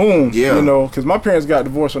still boom. Yeah. You know, because my parents got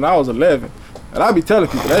divorced when I was 11, and I be telling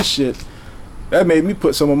people that shit. That made me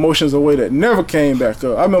put some emotions away that never came back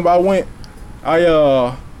up. I remember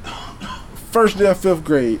first day of 5th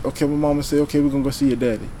grade. Okay, my mama said, okay, we're gonna go see your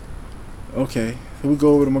daddy. Okay, so we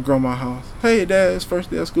go over to my grandma's house. Hey, Dad, it's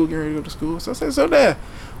first day of school, getting ready to go to school. So I said, so Dad,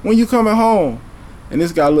 when you coming home? And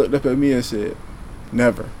this guy looked up at me and said,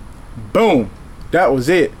 never. Boom. That was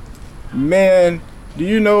it. Man, Do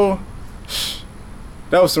you know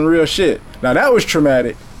that was some real shit? Now that was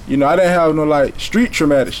traumatic. You know, I didn't have no like street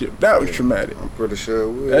traumatic shit. That was traumatic. I'm pretty sure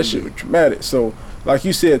it would. That shit was traumatic. So, like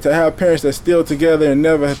you said, to have parents that's still together and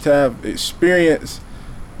never to have experience,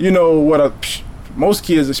 you know, what most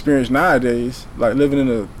kids experience nowadays, like living in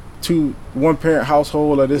a one parent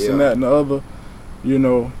household or this and that and the other, you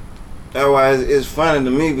know. That's why it's funny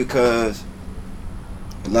to me because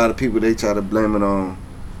a lot of people, they try to blame it on,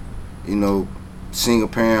 you know, single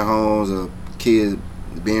parent homes or kids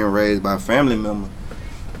being raised by a family member.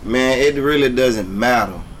 Man, it really doesn't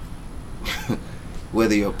matter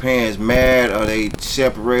whether your parents mad or they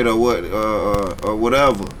separate or what or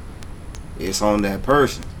whatever. It's on that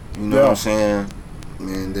person. You know what I'm saying?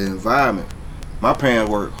 And the environment. My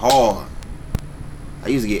parents worked hard. I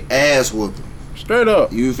used to get ass whooping. Straight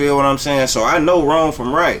up. You feel what I'm saying? So I know wrong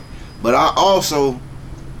from right. But I also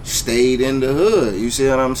stayed in the hood. You see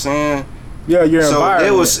what I'm saying? Yeah, your environment. So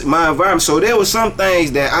there was my environment. So there was some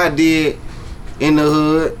things that I did in the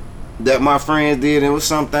hood that my friends did. There was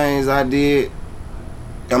some things I did.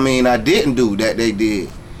 I mean, I didn't do that they did.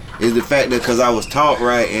 Is the fact that because I was taught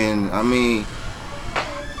right, and I mean,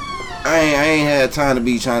 I ain't had time to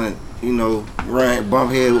be trying to, you know,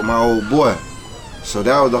 bump head with my old boy. So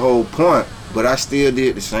that was the whole point. But I still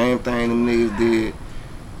did the same thing them niggas did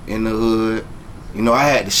in the hood. You know, I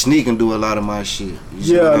had to sneak and do a lot of my shit.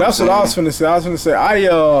 Yeah, that's what I was finna say. I was finna say,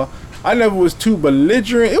 I never was too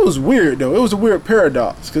belligerent. It was weird, though. It was a weird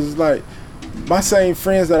paradox. Because it's like, my same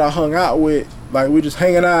friends that I hung out with, like, we just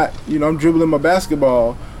hanging out, you know, I'm dribbling my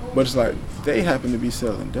basketball. But it's like, they happen to be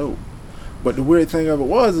selling dope. But the weird thing of it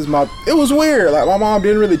was, it was weird. Like, my mom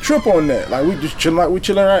didn't really trip on that. Like, we just chilling like we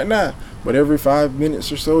chilling right now. But every 5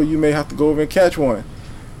 minutes or so, you may have to go over and catch one.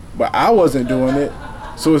 But I wasn't doing it.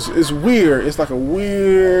 So it's weird. It's like a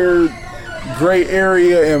weird gray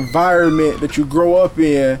area environment that you grow up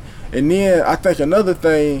in. And then I think another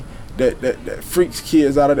thing that freaks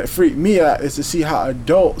kids out, or that freak me out, is to see how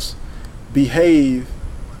adults behave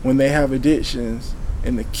when they have addictions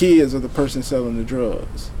and the kids are the person selling the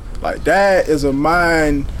drugs. Like, that is a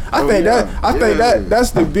mind. I think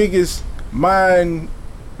that's the biggest mind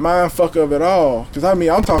fuck of it all. Because I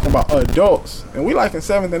mean, I'm talking about adults, and we like in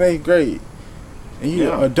 7th and 8th grade. And you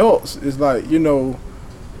know, adults is like, you know,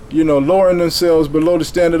 lowering themselves below the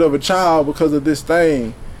standard of a child because of this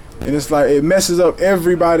thing. And it's like, it messes up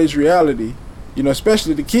everybody's reality, you know,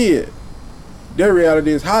 especially the kid. Their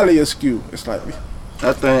reality is highly askew. It's like,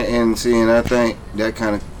 I think that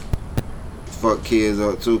kind of fuck kids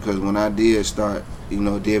up too, because when I did start, you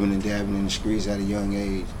know, dibbing and dabbing in the streets at a young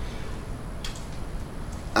age,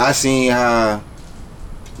 I seen how,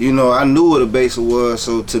 you know, I knew what a baser was.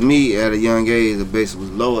 So to me, at a young age, the baser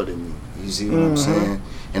was lower than me. You see what I'm saying?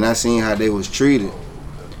 And I seen how they was treated.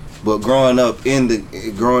 But growing up in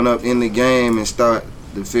the game and start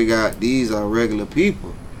to figure out these are regular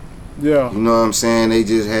people. Yeah. You know what I'm saying? They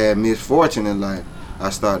just had misfortune in life.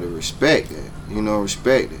 I started to respect it. You know,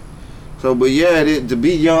 respect it. So, but yeah, to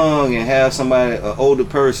be young and have somebody, an older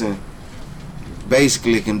person,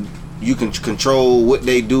 basically you can control what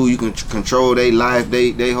they do. You can control their life,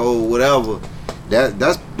 they whole whatever.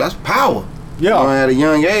 That's power. Yeah. You know, at a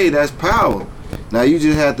young age, that's power. Now you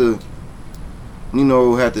just have to, you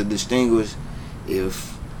know, distinguish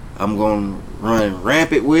if I'm gonna run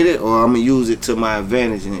rampant with it or I'm gonna use it to my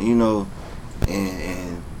advantage and, you know,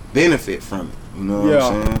 and benefit from it. You know what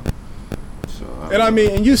I'm saying? So, and I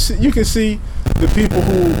mean, and you can see the people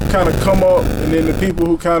who kind of come up, and then the people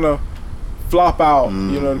who kind of flop out.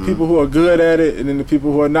 You know, the people who are good at it, and then the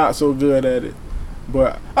people who are not so good at it.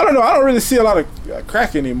 But I don't know. I don't really see a lot of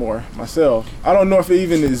crack anymore myself. I don't know if it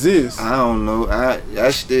even exists. I don't know.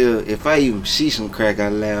 I still, if I even see some crack, I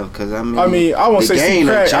laugh because I mean, I won't say see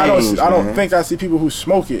crack. Changed, I don't think I see people who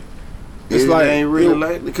smoke it. It's like ain't really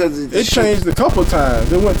like, because it changed a couple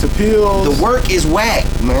times. It went to pills. The work is whack,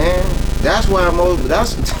 man. That's why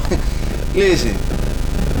listen.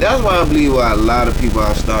 That's why I believe why a lot of people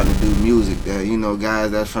are starting to do music. That, you know,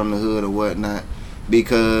 guys that's from the hood or whatnot,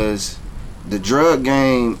 because the drug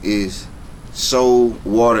game is so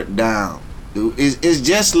watered down. It's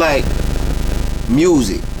just like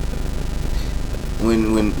music.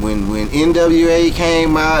 When NWA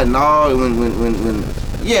came out and all,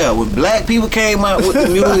 when black people came out with the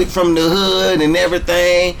music from the hood and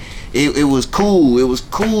everything, it was cool. It was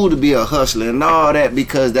cool to be a hustler and all that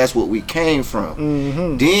because that's what we came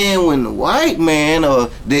from. Then when the white man or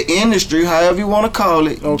the industry, however you want to call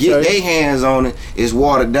it, get their hands on it, it's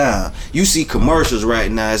watered down. You see commercials right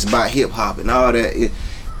now, it's about hip hop and all that.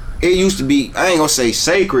 It used to be, I ain't gonna say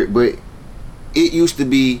sacred, but it used to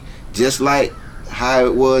be just like how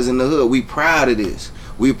it was in the hood. We proud of this.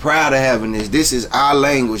 We proud of having this. This is our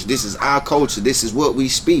language. This is our culture. This is what we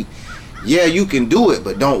speak. Yeah, you can do it,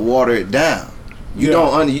 but don't water it down. You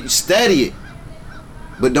don't study it,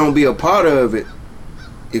 but don't be a part of it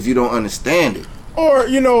if you don't understand it. Or,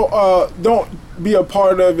 don't be a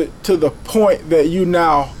part of it to the point that you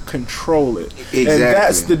now control it. Exactly. And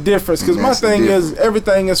that's the difference. Because my thing is,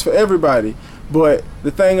 everything is for everybody. But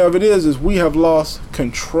the thing of it is we have lost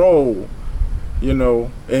control,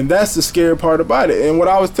 and that's the scary part about it. And what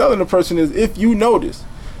I was telling the person is, if you notice,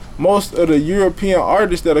 most of the European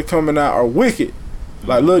artists that are coming out are wicked.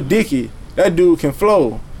 Like Lil Dicky, that dude can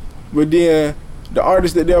flow. But then the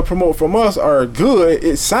artists that they'll promote from us are good.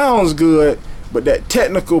 It sounds good, but that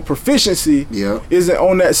technical proficiency isn't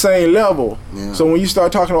on that same level. Yeah. So when you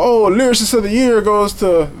start talking, lyricist of the year goes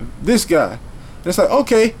to this guy. It's like,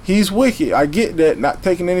 okay, he's wicked. I get that, not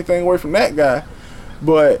taking anything away from that guy.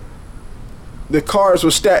 But the cards were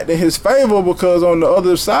stacked in his favor because on the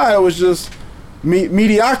other side was just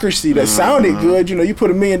mediocrity that sounded good. You put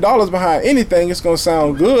 $1 million behind anything, it's going to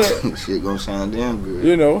sound good. Shit going to sound damn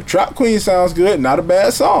good. Trap Queen sounds good, not a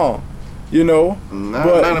bad song. Not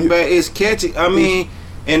a bad. It's catchy. I mean,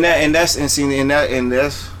 that's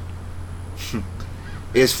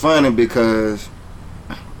it's funny because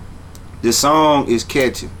the song is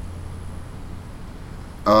catchy.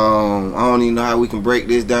 I don't even know how we can break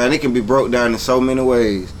this down. It can be broke down in so many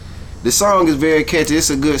ways. The song is very catchy. It's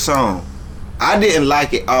a good song. I didn't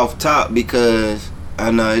like it off top because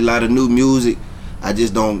I know a lot of new music I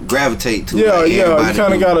just don't gravitate to. Yeah. You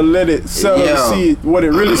kind of gotta let it settle to see what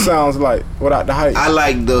it really sounds like without the hype. I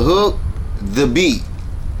like the hook, the beat,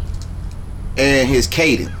 and his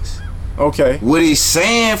cadence. Okay. What he's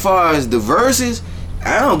saying, far as the verses,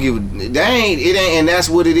 I don't give. It ain't, and that's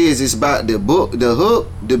what it is. It's about the hook,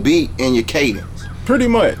 the beat, and your cadence. Pretty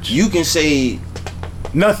much. You can say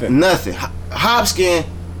nothing. Hopkins.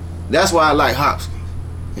 That's why I like Hopkins.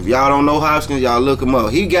 If y'all don't know Hopkins, y'all look him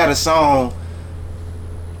up. He got a song.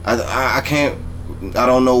 I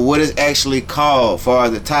don't know what it's actually called far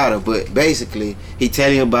as the title, but basically he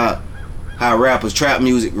telling you about how rappers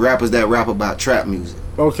that rap about trap music.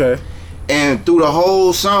 Okay. And through the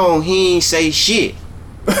whole song he ain't say shit.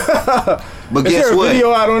 But Is guess there a what?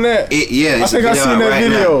 video out on that? I think I seen that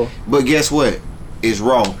video. Now. But guess what? It's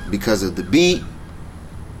raw because of the beat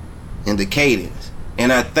and the cadence,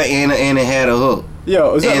 and I think and it had a hook.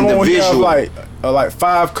 Yeah, is that and the one where you visual. have like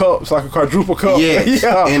 5 cups, like a quadruple cup? Yes.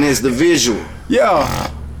 Yeah. And it's the visual.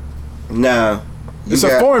 Yeah. Now it's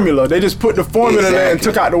a formula. They just put the formula there and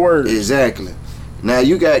took out the words. Exactly. Now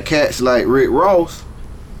you got cats like Rick Ross.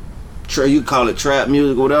 You call it trap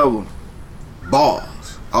music, whatever.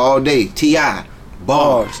 Bars all day. T.I.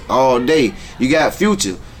 Bars all day. You got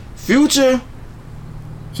Future. Future's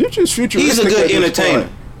futuristic. He's a good entertainer.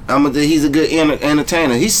 He's a good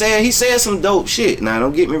entertainer. He said some dope shit. Now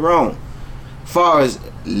don't get me wrong. Far as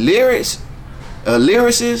lyricist,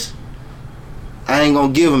 I ain't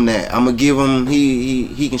gonna give him that. I'm gonna give him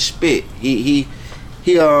he can spit. He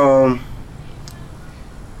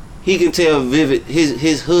can tell vivid.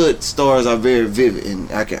 His hood stories are very vivid, and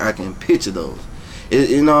I can picture those.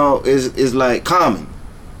 It's like Common.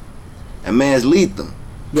 That man's lethal.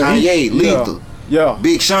 Kanye lethal. Yeah.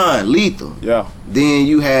 Big Sean lethal. Yeah. Then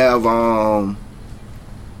you have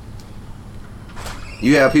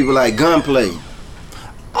people like Gunplay.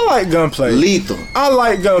 I like Gunplay. Lethal. I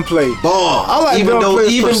like Gunplay. Ball. I like Gunplay.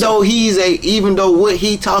 Even though what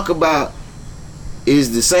he talk about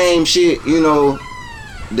is the same shit,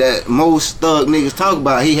 that most thug niggas talk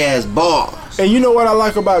about, he has bars. And you know what I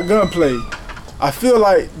like about Gunplay? I feel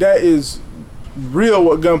like that is real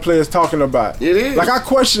what Gunplay is talking about. It is. Like I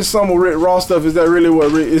question some of Rick Ross stuff. Is that really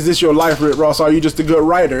is this your life, Rick Ross? Or are you just a good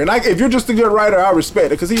writer? And if you're just a good writer, I respect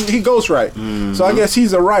it because he ghostwrite. Mm-hmm. So I guess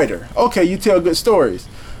he's a writer. Okay, you tell good stories.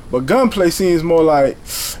 But Gunplay seems more like,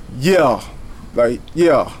 this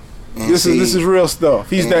is real stuff.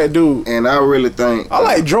 He's that dude. And I really think I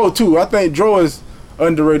like Dro too. I think Dro is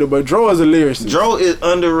underrated, but Dro is a lyricist. Dro is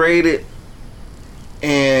underrated.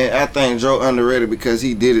 And I think Dro underrated because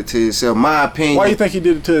he did it to himself. My opinion. Why you think he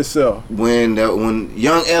did it to himself? When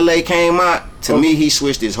Young LA came out, to me he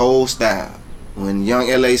switched his whole style. When Young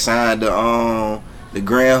LA signed the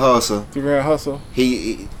Grand Hustle. The Grand Hustle.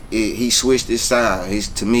 He switched his style.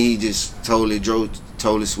 To me, he just totally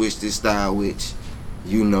switched his style, which,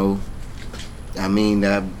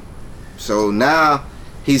 so now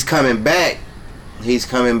he's coming back. He's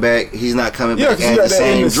not coming back as the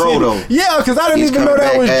same Dro though. Yeah, because I didn't even know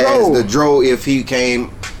that was Dro. The Dro, if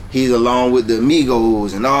he's along with the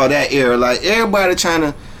Migos and all that era. Like everybody trying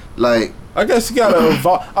to I guess he gotta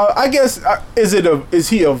evolve. I guess is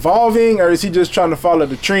he evolving or is he just trying to follow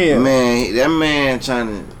the trend? Man, that man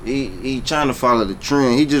he trying to follow the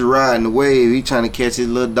trend. He just riding the wave. He trying to catch his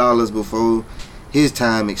little dollars before his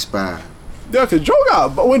time expired. Yeah, cause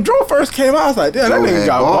when Joe first came out, I was like, damn, that Joe nigga had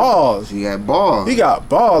got balls. He got balls. He got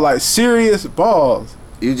balls, like serious balls.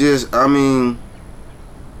 I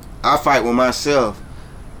fight with myself.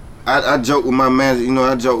 I joke with my manager,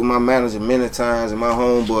 I joke with my manager many times, and my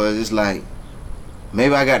homeboys, it's like,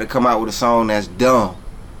 maybe I got to come out with a song that's dumb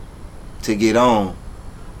to get on.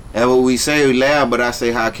 That's what we say, we laugh, but I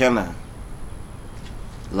say, how can I?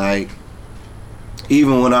 Like,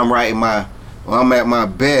 even when I'm writing when I'm at my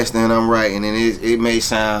best and I'm writing, and it may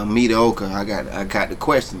sound mediocre, I got to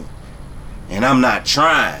question it. And I'm not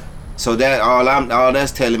trying. So that all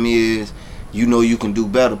that's telling me is, you can do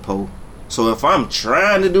better, Poe. So if I'm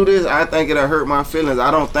trying to do this, I think it'll hurt my feelings.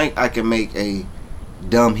 I don't think I can make a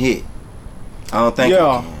dumb hit. I don't think I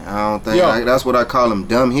can. I don't think that's what I call them,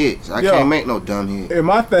 dumb hits. I can't make no dumb hit. And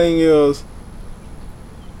my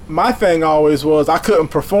thing always was I couldn't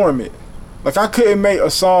perform it. Like I couldn't make a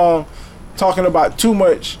song talking about too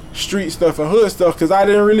much street stuff and hood stuff because I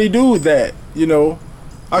didn't really do that.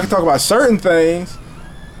 I could talk about certain things,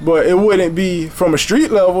 but it wouldn't be from a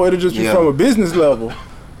street level. It'll just be from a business level.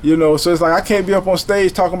 So it's like I can't be up on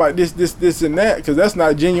stage talking about this, and that because that's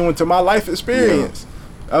not genuine to my life experience.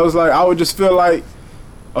 Yeah. I was like, I would just feel like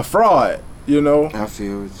a fraud, I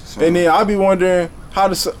feel it. And then I'd be wondering how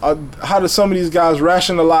do some of these guys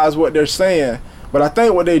rationalize what they're saying? But I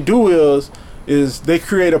think what they do is they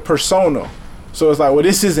create a persona. So it's like, well,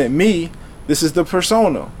 this isn't me. This is the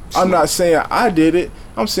persona. I'm not saying I did it.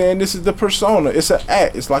 I'm saying this is the persona. It's an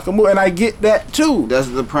act. It's like a movie, and I get that too. That's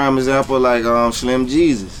the prime example, like Slim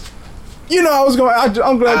Jesus. I'm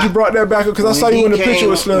glad you brought that back up because I saw you in the picture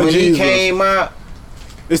with Slim Jesus. When he came out,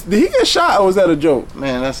 did he get shot or was that a joke?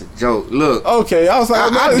 Man, that's a joke. Look. Okay, I was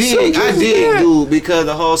like, I did, dude, because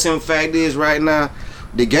the whole simple fact is right now,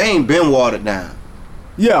 the game been watered down.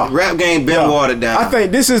 Yeah, rap game been watered down. I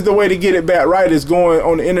think this is the way to get it back right is going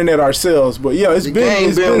on the internet ourselves. But yeah, it's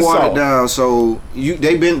been watered down. So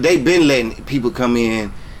they been letting people come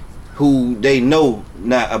in who they know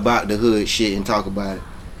not about the hood shit and talk about it.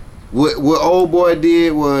 What old boy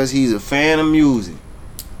did was he's a fan of music,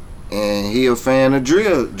 and he a fan of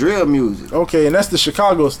drill music. Okay, and that's the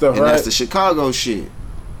Chicago stuff, right? And that's the Chicago shit.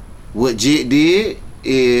 What Jit did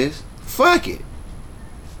is fuck it.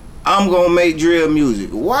 I'm gonna make drill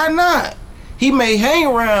music. Why not? He may hang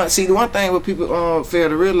around. See, the one thing what people fail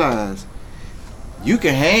to realize, you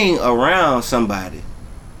can hang around somebody.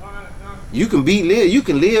 You can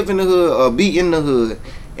live in the hood or be in the hood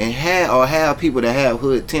and have people that have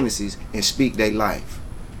hood tendencies and speak their life.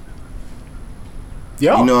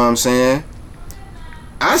 Yeah. You know what I'm saying?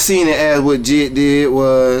 I seen it as what Jit did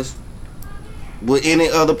was with any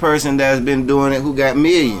other person that's been doing it who got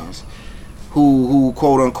millions. Who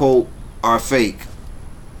quote unquote are fake.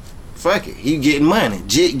 Fuck it. He getting money.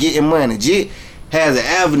 Jit getting money. Jit has an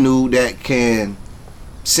avenue that can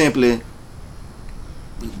simply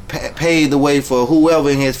pave the way for whoever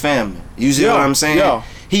in his family. You see what I'm saying? Yeah.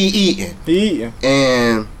 He eating.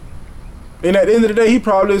 And at the end of the day, he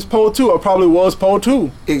probably is Poe too, or probably was Poe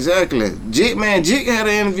too. Exactly. Jit had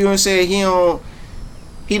an interview and said he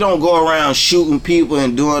don't go around shooting people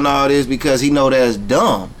and doing all this because he know that's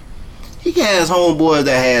dumb. He has homeboys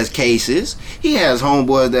that has cases. He has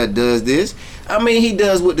homeboys that does this. I mean, he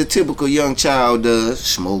does what the typical young child does.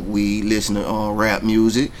 Smoke weed, listen to rap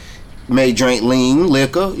music, may drink lean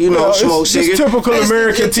liquor, smoke cigarettes. It's typical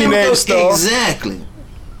American teenage stuff. Exactly.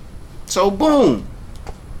 So, boom.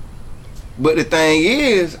 But the thing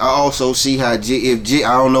is, I also see how Jit,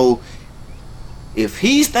 I don't know if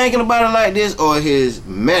he's thinking about it like this or his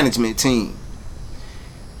management team.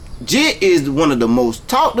 Jit is one of the most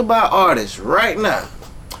talked about artists right now.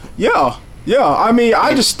 Yeah. I mean,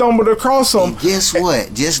 I just stumbled across him. And guess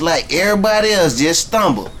what? Just like everybody else, just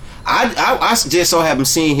stumbled. I just so happened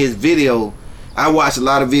seeing his video. I watched a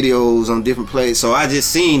lot of videos on different places, so I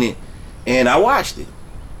just seen it and I watched it.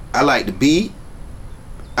 I like the beat.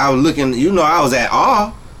 I was looking, I was at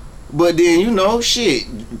awe. But then, shit,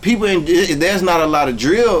 there's not a lot of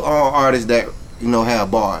drill artists that,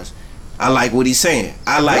 have bars. I like what he's saying.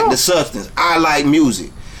 I like the substance. I like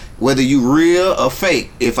music. Whether you real or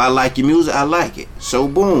fake, if I like your music, I like it. So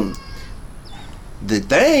boom. The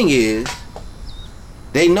thing is,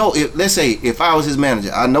 they know, let's say if I was his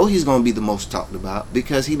manager, I know he's gonna be the most talked about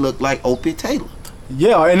because he looked like Opie Taylor.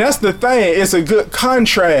 Yeah, and that's the thing. It's a good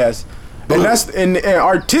contrast. And and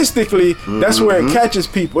artistically, that's where it catches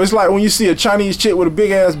people. It's like when you see a Chinese chick with a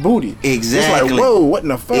big ass booty. Exactly. It's like, whoa, what in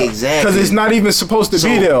the fuck? Exactly. Because it's not even supposed to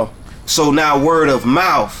be there. So now word of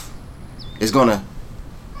mouth is gonna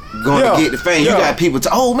get the fame. You got people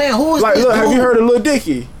oh man, who is like, this look, dude? have you heard of Lil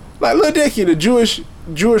Dicky? Like Lil Dicky, the Jewish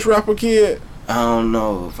rapper kid. I don't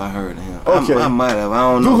know if I heard of him. Okay. I might have.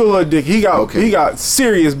 I don't know. Google Lil Dicky. He got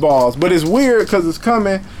serious balls, but it's weird because it's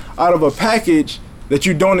coming out of a package that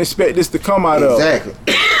you don't expect this to come out exactly.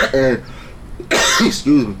 And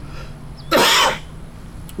excuse me.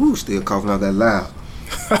 Ooh, still coughing out that loud.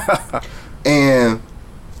 And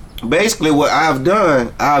basically, what I've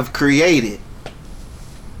done, I've created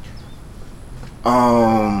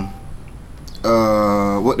what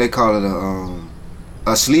they call it,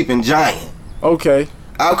 a sleeping giant. Okay.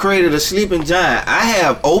 I've created a sleeping giant. I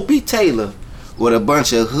have Opie Taylor with a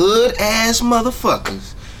bunch of hood ass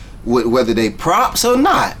motherfuckers, whether they props or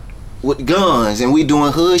not, with guns, and we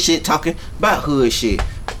doing hood shit, talking about hood shit.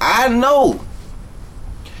 I know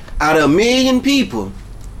out of 1 million people,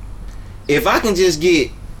 if I can just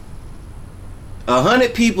get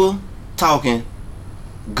 100 people talking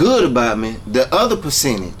good about me, the other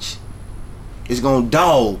percentage is gonna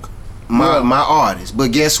dog my artist.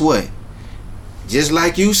 But guess what? Just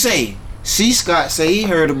like you say, C. Scott say he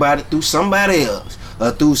heard about it through somebody else,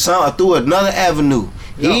 or through another avenue.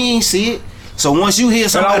 He ain't see it. So once you hear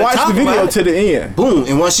somebody talk about it, and I watched the video to the end. Boom.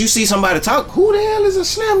 And once you see somebody talk, who the hell is a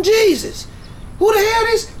Slim Jesus? Who the hell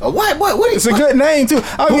is a white boy? It's a good name too.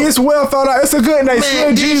 I mean, it's well thought out. It's a good name. Man,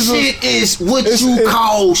 Slim this Jesus. shit is what you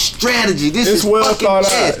call strategy. This is well fucking thought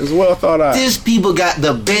chess. out. It's well thought out. This people got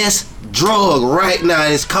the best drug right now.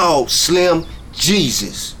 It's called Slim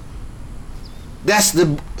Jesus. That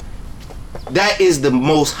is the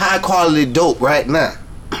most high quality dope right now.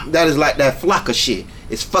 That is like that Flocka shit.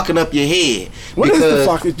 It's fucking up your head. What is the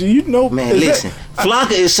Flocka? Do you know? Man, listen.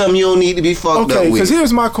 Flocka is something you don't need to be fucked up with. Okay, because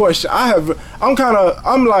here's my question. I'm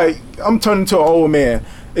turning to an old man.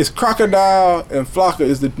 It's Crocodile and Flocka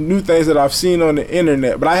is the new things that I've seen on the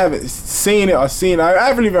internet, but I haven't seen it or seen it. I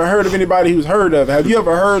haven't even heard of anybody who's heard of it. Have you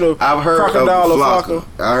ever heard of Crocodile or Flocka?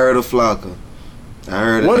 I heard of Flocka.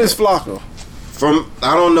 What is Flocka?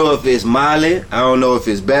 I don't know if it's Miley. I don't know if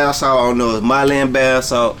it's Bath Salt. I don't know if it's Miley and Bath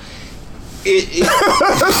Salt. I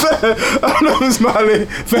don't know if it's Miley,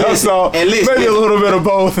 Bath Salt. Maybe a little bit of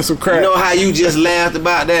both and some crack. You know how you just laughed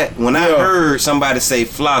about that? When I heard somebody say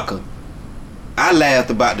Flocka, I laughed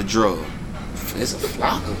about the drug. It's a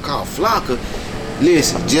Flocka called Flocka.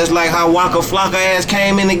 Listen, just like how Waka Flocka ass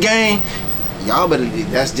came in the game, y'all better.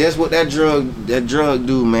 That's just what that drug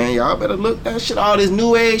do, man. Y'all better look that shit. All this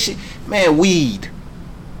new age shit, man. Weed.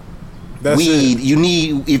 That's weed. It. You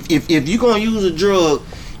need if you gonna use a drug,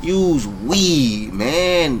 use weed,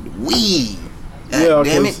 man. Weed. Yeah,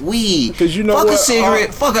 damn it, weed. Because you know fuck what? A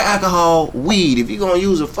cigarette, fuck an alcohol, weed. If you gonna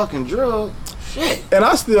use a fucking drug, shit. And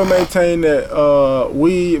I still maintain that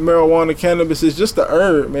weed, marijuana, cannabis is just a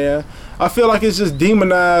herb, man. I feel like it's just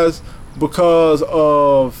demonized because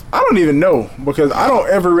of I don't even know because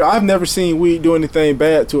I've never seen weed do anything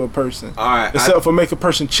bad to a person. All right, except for make a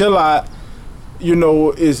person chill out. You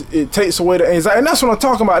know, it takes away the anxiety, and that's what I'm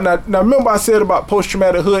talking about. Now remember I said about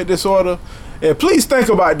post-traumatic hood disorder, and please think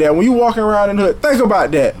about that when you walking around in the hood. Think about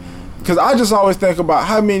that, because I just always think about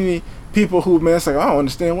how many people who, man, it's like I don't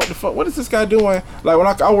understand what the fuck, what is this guy doing? Like when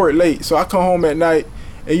I work late, so I come home at night,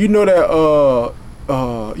 and you know that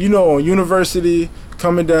you know on University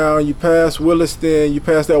coming down, you pass Williston, you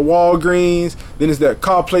pass that Walgreens, then it's that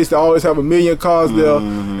car place that always have 1 million cars there,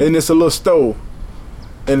 and it's a little store.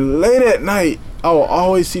 And late at night, I will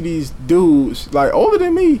always see these dudes, like older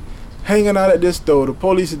than me, hanging out at this store. The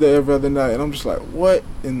police is there every other night, and I'm just like, what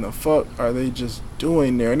in the fuck are they just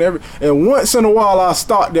doing there? And once in a while, I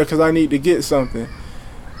stop there because I need to get something.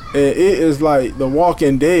 And it is like The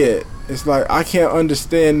Walking Dead. It's like I can't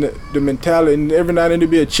understand the mentality. And every night there'll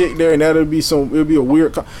be a chick there, and it'll be a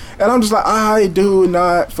weird. And I'm just like, I do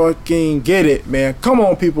not fucking get it, man. Come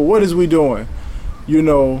on, people, what is we doing? You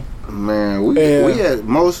know. Man, we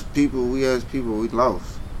as people, we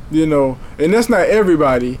lost. You know, and that's not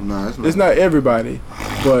everybody. No, it's not everybody.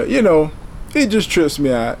 But, you know, it just trips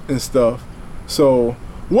me out and stuff. So,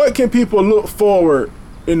 what can people look forward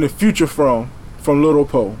in the future from Little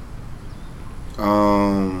Poe?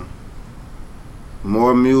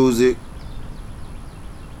 More music.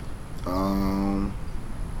 A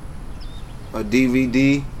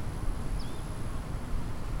DVD.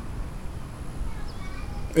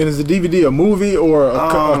 And is the DVD a movie or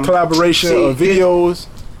a collaboration of videos?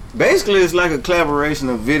 Basically, it's like a collaboration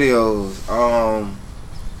of videos.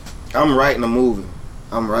 I'm writing a movie.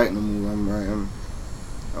 I'm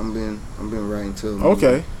I've been writing to them.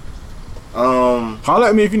 Okay. Holler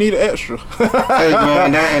at me if you need an extra. Hey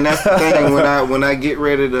man, and that's the thing. When I get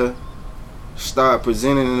ready to start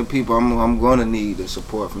presenting to people, I'm gonna need the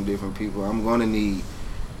support from different people. I'm gonna need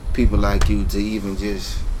people like you to even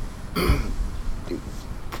just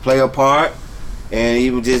play a part and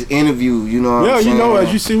even just interview. You know what I'm saying? You know,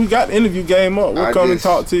 as you see, we got the interview game up. We'll come and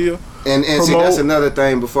talk to you. And see, that's another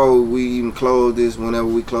thing. Before we even close this, whenever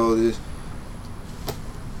we close this,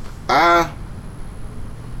 I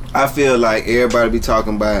feel like everybody be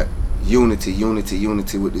talking about unity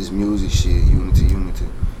with this music shit. Unity.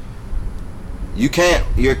 You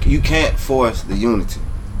can't force the unity.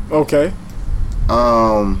 Okay.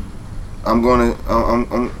 I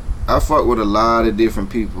fuck with a lot of different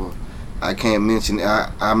people. I can't mention.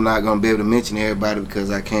 I'm not gonna be able to mention everybody because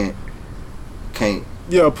I can't.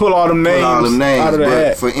 Yeah, pull all them names out of the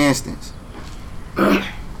hat. For instance,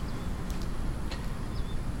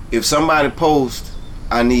 if somebody posts,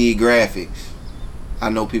 I need graphics, I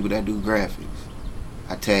know people that do graphics.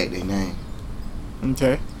 I tag their name.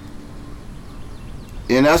 Okay.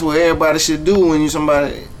 And that's what everybody should do when you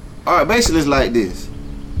somebody. All right, basically it's like this.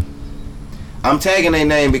 I'm tagging their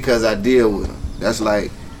name because I deal with them. That's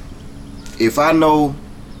like, if I know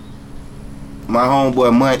my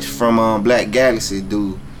homeboy Munch from Black Galaxy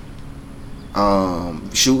do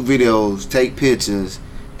shoot videos, take pictures,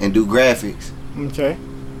 and do graphics. Okay.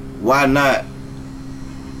 Why not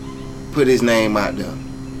put his name out there?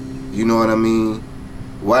 You know what I mean?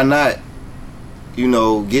 Why not,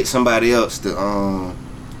 get somebody else to,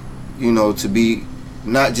 to be,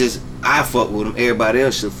 not just I fuck with him, everybody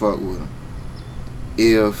else should fuck with him.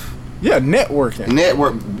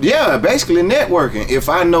 Basically networking. If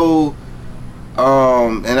I know,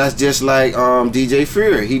 and that's just like DJ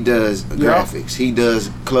Fury, he does graphics, he does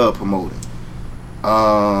club promoting.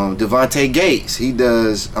 Devontae Gates, he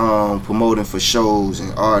does promoting for shows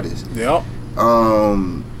and artists. Yep.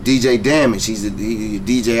 DJ Damage, he's a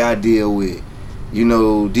DJ I deal with.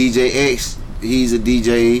 DJ X, he's a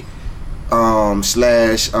DJ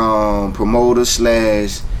slash promoter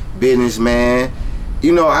slash businessman.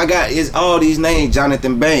 I got all these names.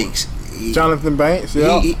 Jonathan Banks,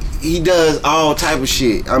 yeah. He does all type of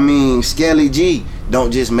shit. I mean, Skelly G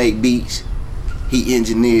don't just make beats, he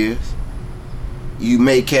engineers. You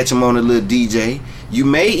may catch him on a little DJ. You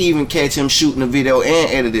may even catch him shooting a video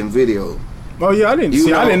and editing video. Oh yeah, I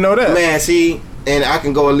didn't know that. Man, see, and I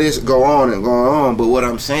can go on and go on, but what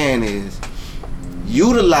I'm saying is,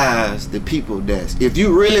 utilize the people if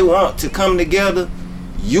you really want to come together,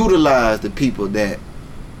 utilize the people that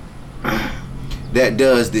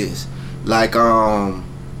does this. Like Ty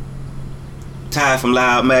from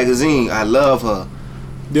Loud Magazine, I love her.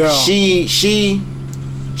 Yeah.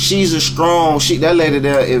 She's a strong. That lady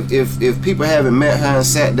there. If people haven't met her and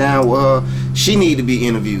sat down with her, she need to be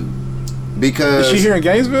interviewed. Because is she here in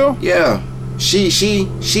Gainesville? Yeah.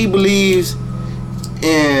 She believes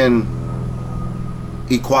in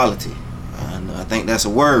equality. I think that's a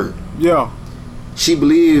word. Yeah. She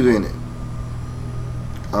believes in it.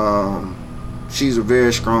 She's a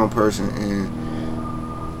very strong person, and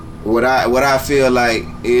what I feel like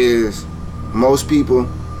is most people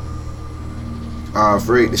are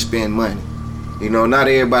afraid to spend money. Not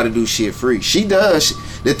everybody do shit free. She does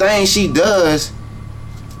the thing she does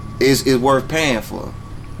is worth paying for.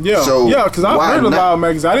 Yeah, so because I've heard of Loud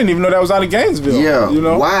Magazine. I didn't even know that was out of Gainesville. Yeah,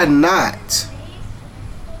 why not?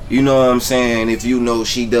 You know what I'm saying? If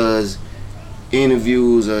she does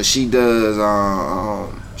interviews or she does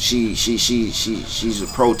she's a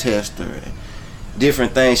protester,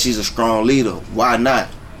 different things. She's a strong leader. Why not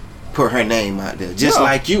put her name out there? Just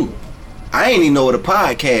like you. I ain't even know what a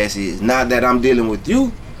podcast is. Now that I'm dealing with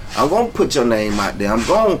you, I'm gonna put your name out there. I'm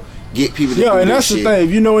gonna get people to do and that's this the thing.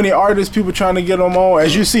 If you know any artists, people trying to get them on,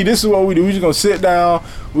 as you see, this is what we do. We just gonna sit down,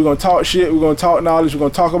 we're gonna talk shit, we're gonna talk knowledge, we're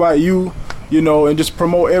gonna talk about you, and just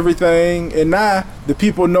promote everything. And now the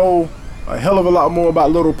people know a hell of a lot more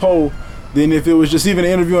about Little Poe than if it was just even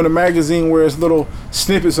an interview in a magazine where it's little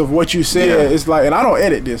snippets of what you said. Yeah. It's like, and I don't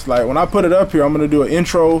edit this. Like when I put it up here, I'm gonna do an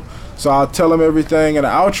intro, so I'll tell them everything, and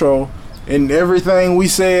an outro. And everything we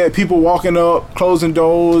said, people walking up, closing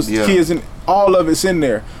doors, kids, and all of it's in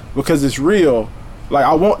there because it's real. Like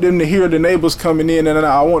I want them to hear the neighbors coming in, and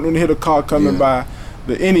I want them to hear the car coming by,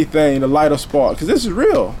 the light a spark, because this is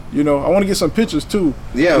real. I want to get some pictures too.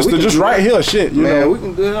 Yeah, just right here, shit. You know, we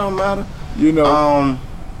can do it. Don't matter.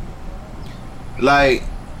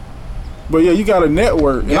 But yeah, you got a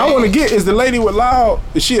network, and I want to get. Is the lady with Loud?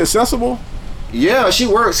 Is she accessible? Yeah, she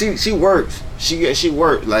works. She works. She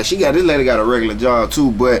works. Like this lady got a regular job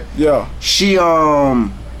too, but she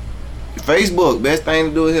Facebook, best thing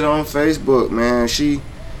to do is hit on Facebook, man. She,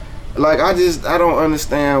 like, I don't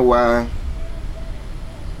understand why.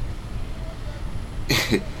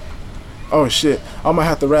 Oh shit! I'm gonna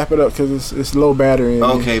have to wrap it up because it's low battery.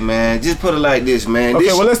 Okay, man. Just put it like this, man. Okay,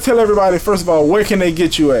 well, let's tell everybody first of all, where can they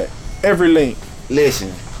get you at? Every link. Listen,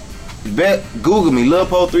 Google me, Lil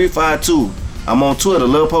Po 352. I'm on Twitter,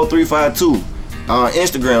 Lil Po 352. On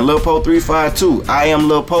Instagram, Lil Po 352. I am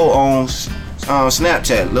Lil Po on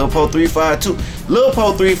Snapchat, Lil Po 352. Lil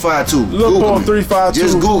Po 352. Lil Po 352.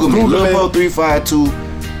 Just Google me, Lil Po 352.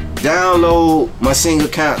 Download my single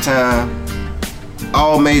Count Time.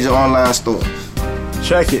 All major online stores.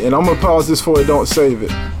 Check it, and I'm gonna pause this before it don't save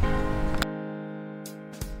it.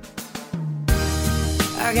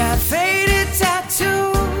 I got faded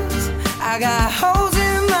tattoos, I got holes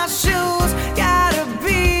in my shoes, got a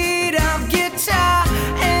beat up guitar,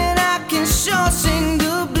 and I can sure sing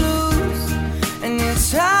the blues. And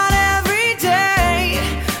it's hard every day,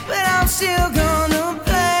 but I'm still gonna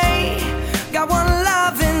play. Got one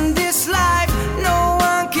love in this life, no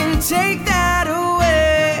one can take that away.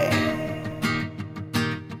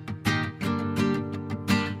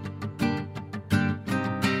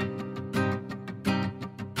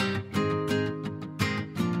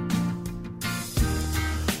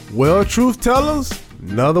 Well, truth tellers,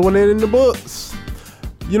 another one in the books.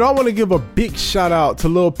 You know, I want to give a big shout out to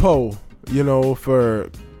Lil Po, you know, for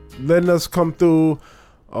letting us come through,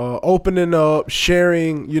 opening up,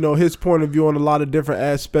 sharing, you know, his point of view on a lot of different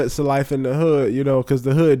aspects of life in the hood, you know, because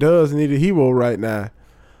the hood does need a hero right now.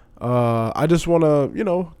 I just want to, you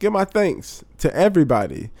know, give my thanks to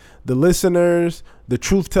everybody, the listeners, the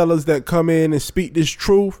truth tellers that come in and speak this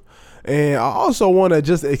truth. And I also want to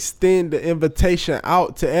just extend the invitation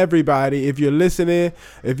out to everybody. If you're listening,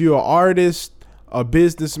 if you're an artist, a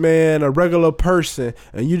businessman, a regular person,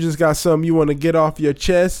 and you just got something you want to get off your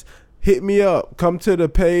chest, hit me up. Come to the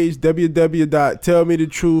page,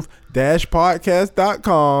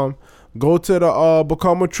 www.tellmethetruth-podcast.com. Go to the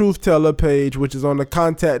Become a Truth Teller page, which is on the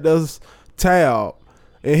Contact Us tab,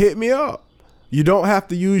 and hit me up. You don't have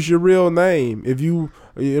to use your real name. If you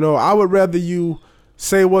know, I would rather you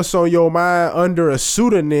say what's on your mind under a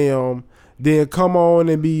pseudonym than come on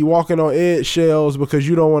and be walking on eggshells because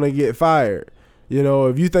you don't want to get fired. You know,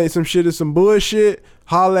 if you think some shit is some bullshit,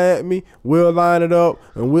 holla at me. We'll line it up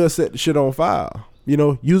and we'll set the shit on file. You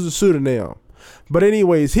know, use a pseudonym. But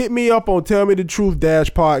anyways, hit me up on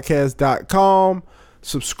tellmethetruth-podcast.com.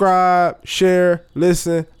 Subscribe, share,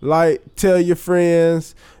 listen, like, tell your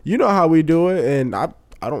friends. You know how we do it. And I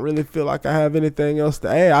don't really feel like I have anything else to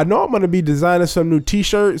add. I know I'm going to be designing some new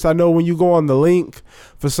t-shirts. I know when you go on the link,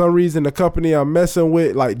 for some reason, the company I'm messing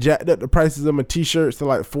with, like, jacked up the prices of my t-shirts to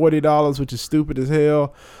like $40, which is stupid as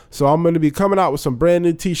hell. So I'm going to be coming out with some brand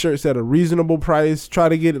new t-shirts at a reasonable price. Try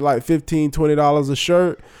to get it like $15, $20 a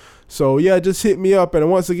shirt. So yeah, just hit me up. And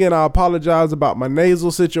once again, I apologize about my nasal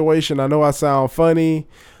situation. I know I sound funny,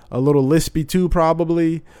 a little lispy too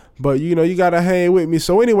probably. But, you know, you got to hang with me.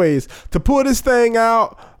 So anyways, to pull this thing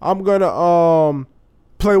out, I'm going to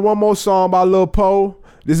play one more song by Lil Po.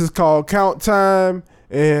 This is called Count Time.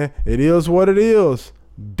 And it is what it is.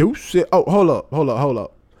 Deuce it. Oh, hold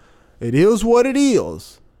up. It is what it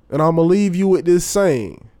is. And I'm going to leave you with this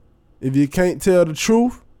saying. If you can't tell the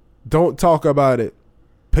truth, don't talk about it.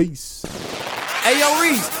 Peace. Hey, yo,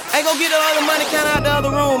 Reese. Hey, go get the other money count out the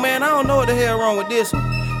other room, man. I don't know what the hell wrong with this one.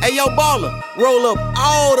 Hey, yo, Baller, roll up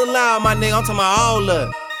all the loud, my nigga. I'm talking about all of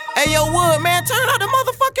it. Hey, yo, Wood, man, turn out the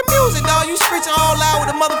motherfucking music, dog. You screeching all loud with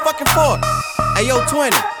the motherfucking fork. Hey, yo,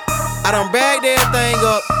 20, I done bagged everything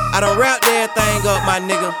up. I done wrapped everything up, my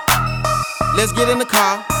nigga. Let's get in the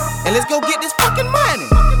car and let's go get this fucking money.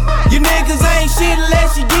 You niggas ain't shit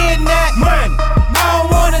unless you getting that money. I don't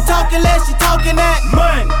wanna talk unless you talking that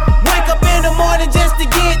money. Wake up in the morning just to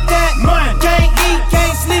get that money. Can't eat,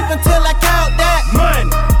 can't sleep until I count that money.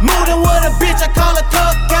 Moving with a bitch, I call her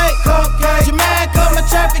cupcake. Your man come in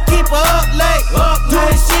traffic, keep her up late.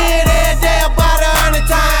 Doing shit every day about 100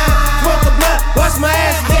 times. Smoke a blunt, wash my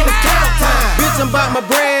ass, then it's count time. Bitch, I'm about my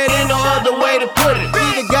bread, ain't no other way to put it.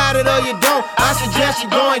 Either got it or you don't, I suggest you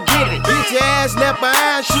go and get it. Get your ass left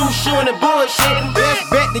behind, shooting and bullshit. Best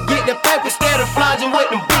bet to get the paper instead of flogging with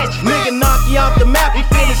them bitch. Nigga knock you off the map, you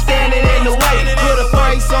finna standing in the way. Put a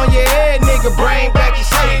price on your head, nigga, bring back your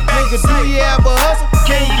shape. Nigga, do you have a hustle?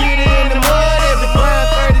 Can you get it in the mud every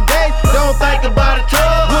 30 days? Don't think about it,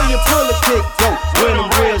 tub. Will you pull a kick, go, when them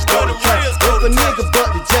reels go to track. If a nigga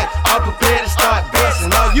butt the jack, I'm prepared to start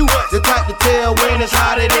dancing. Are you the type to tell when it's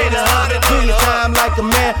hotter than 100? Do your time like a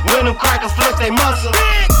man, when them crackers flex they muscle.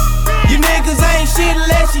 You niggas ain't shit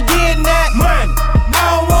unless you getting that money. I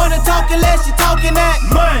don't wanna talk unless you talking that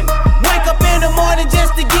money. Wake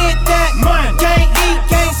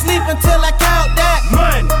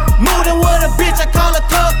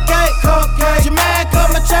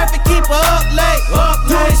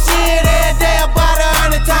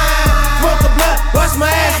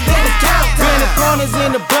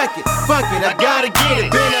fuck it, I gotta get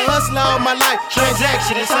it. Been a hustler all my life,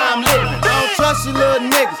 transaction is how I'm living. Don't trust you little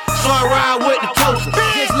niggas, so I ride with the toaster.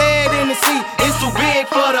 Just lay it in the seat, it's too big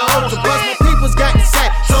for the holster. Plus my people's got the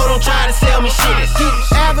sack, so don't try to sell me shit. Keep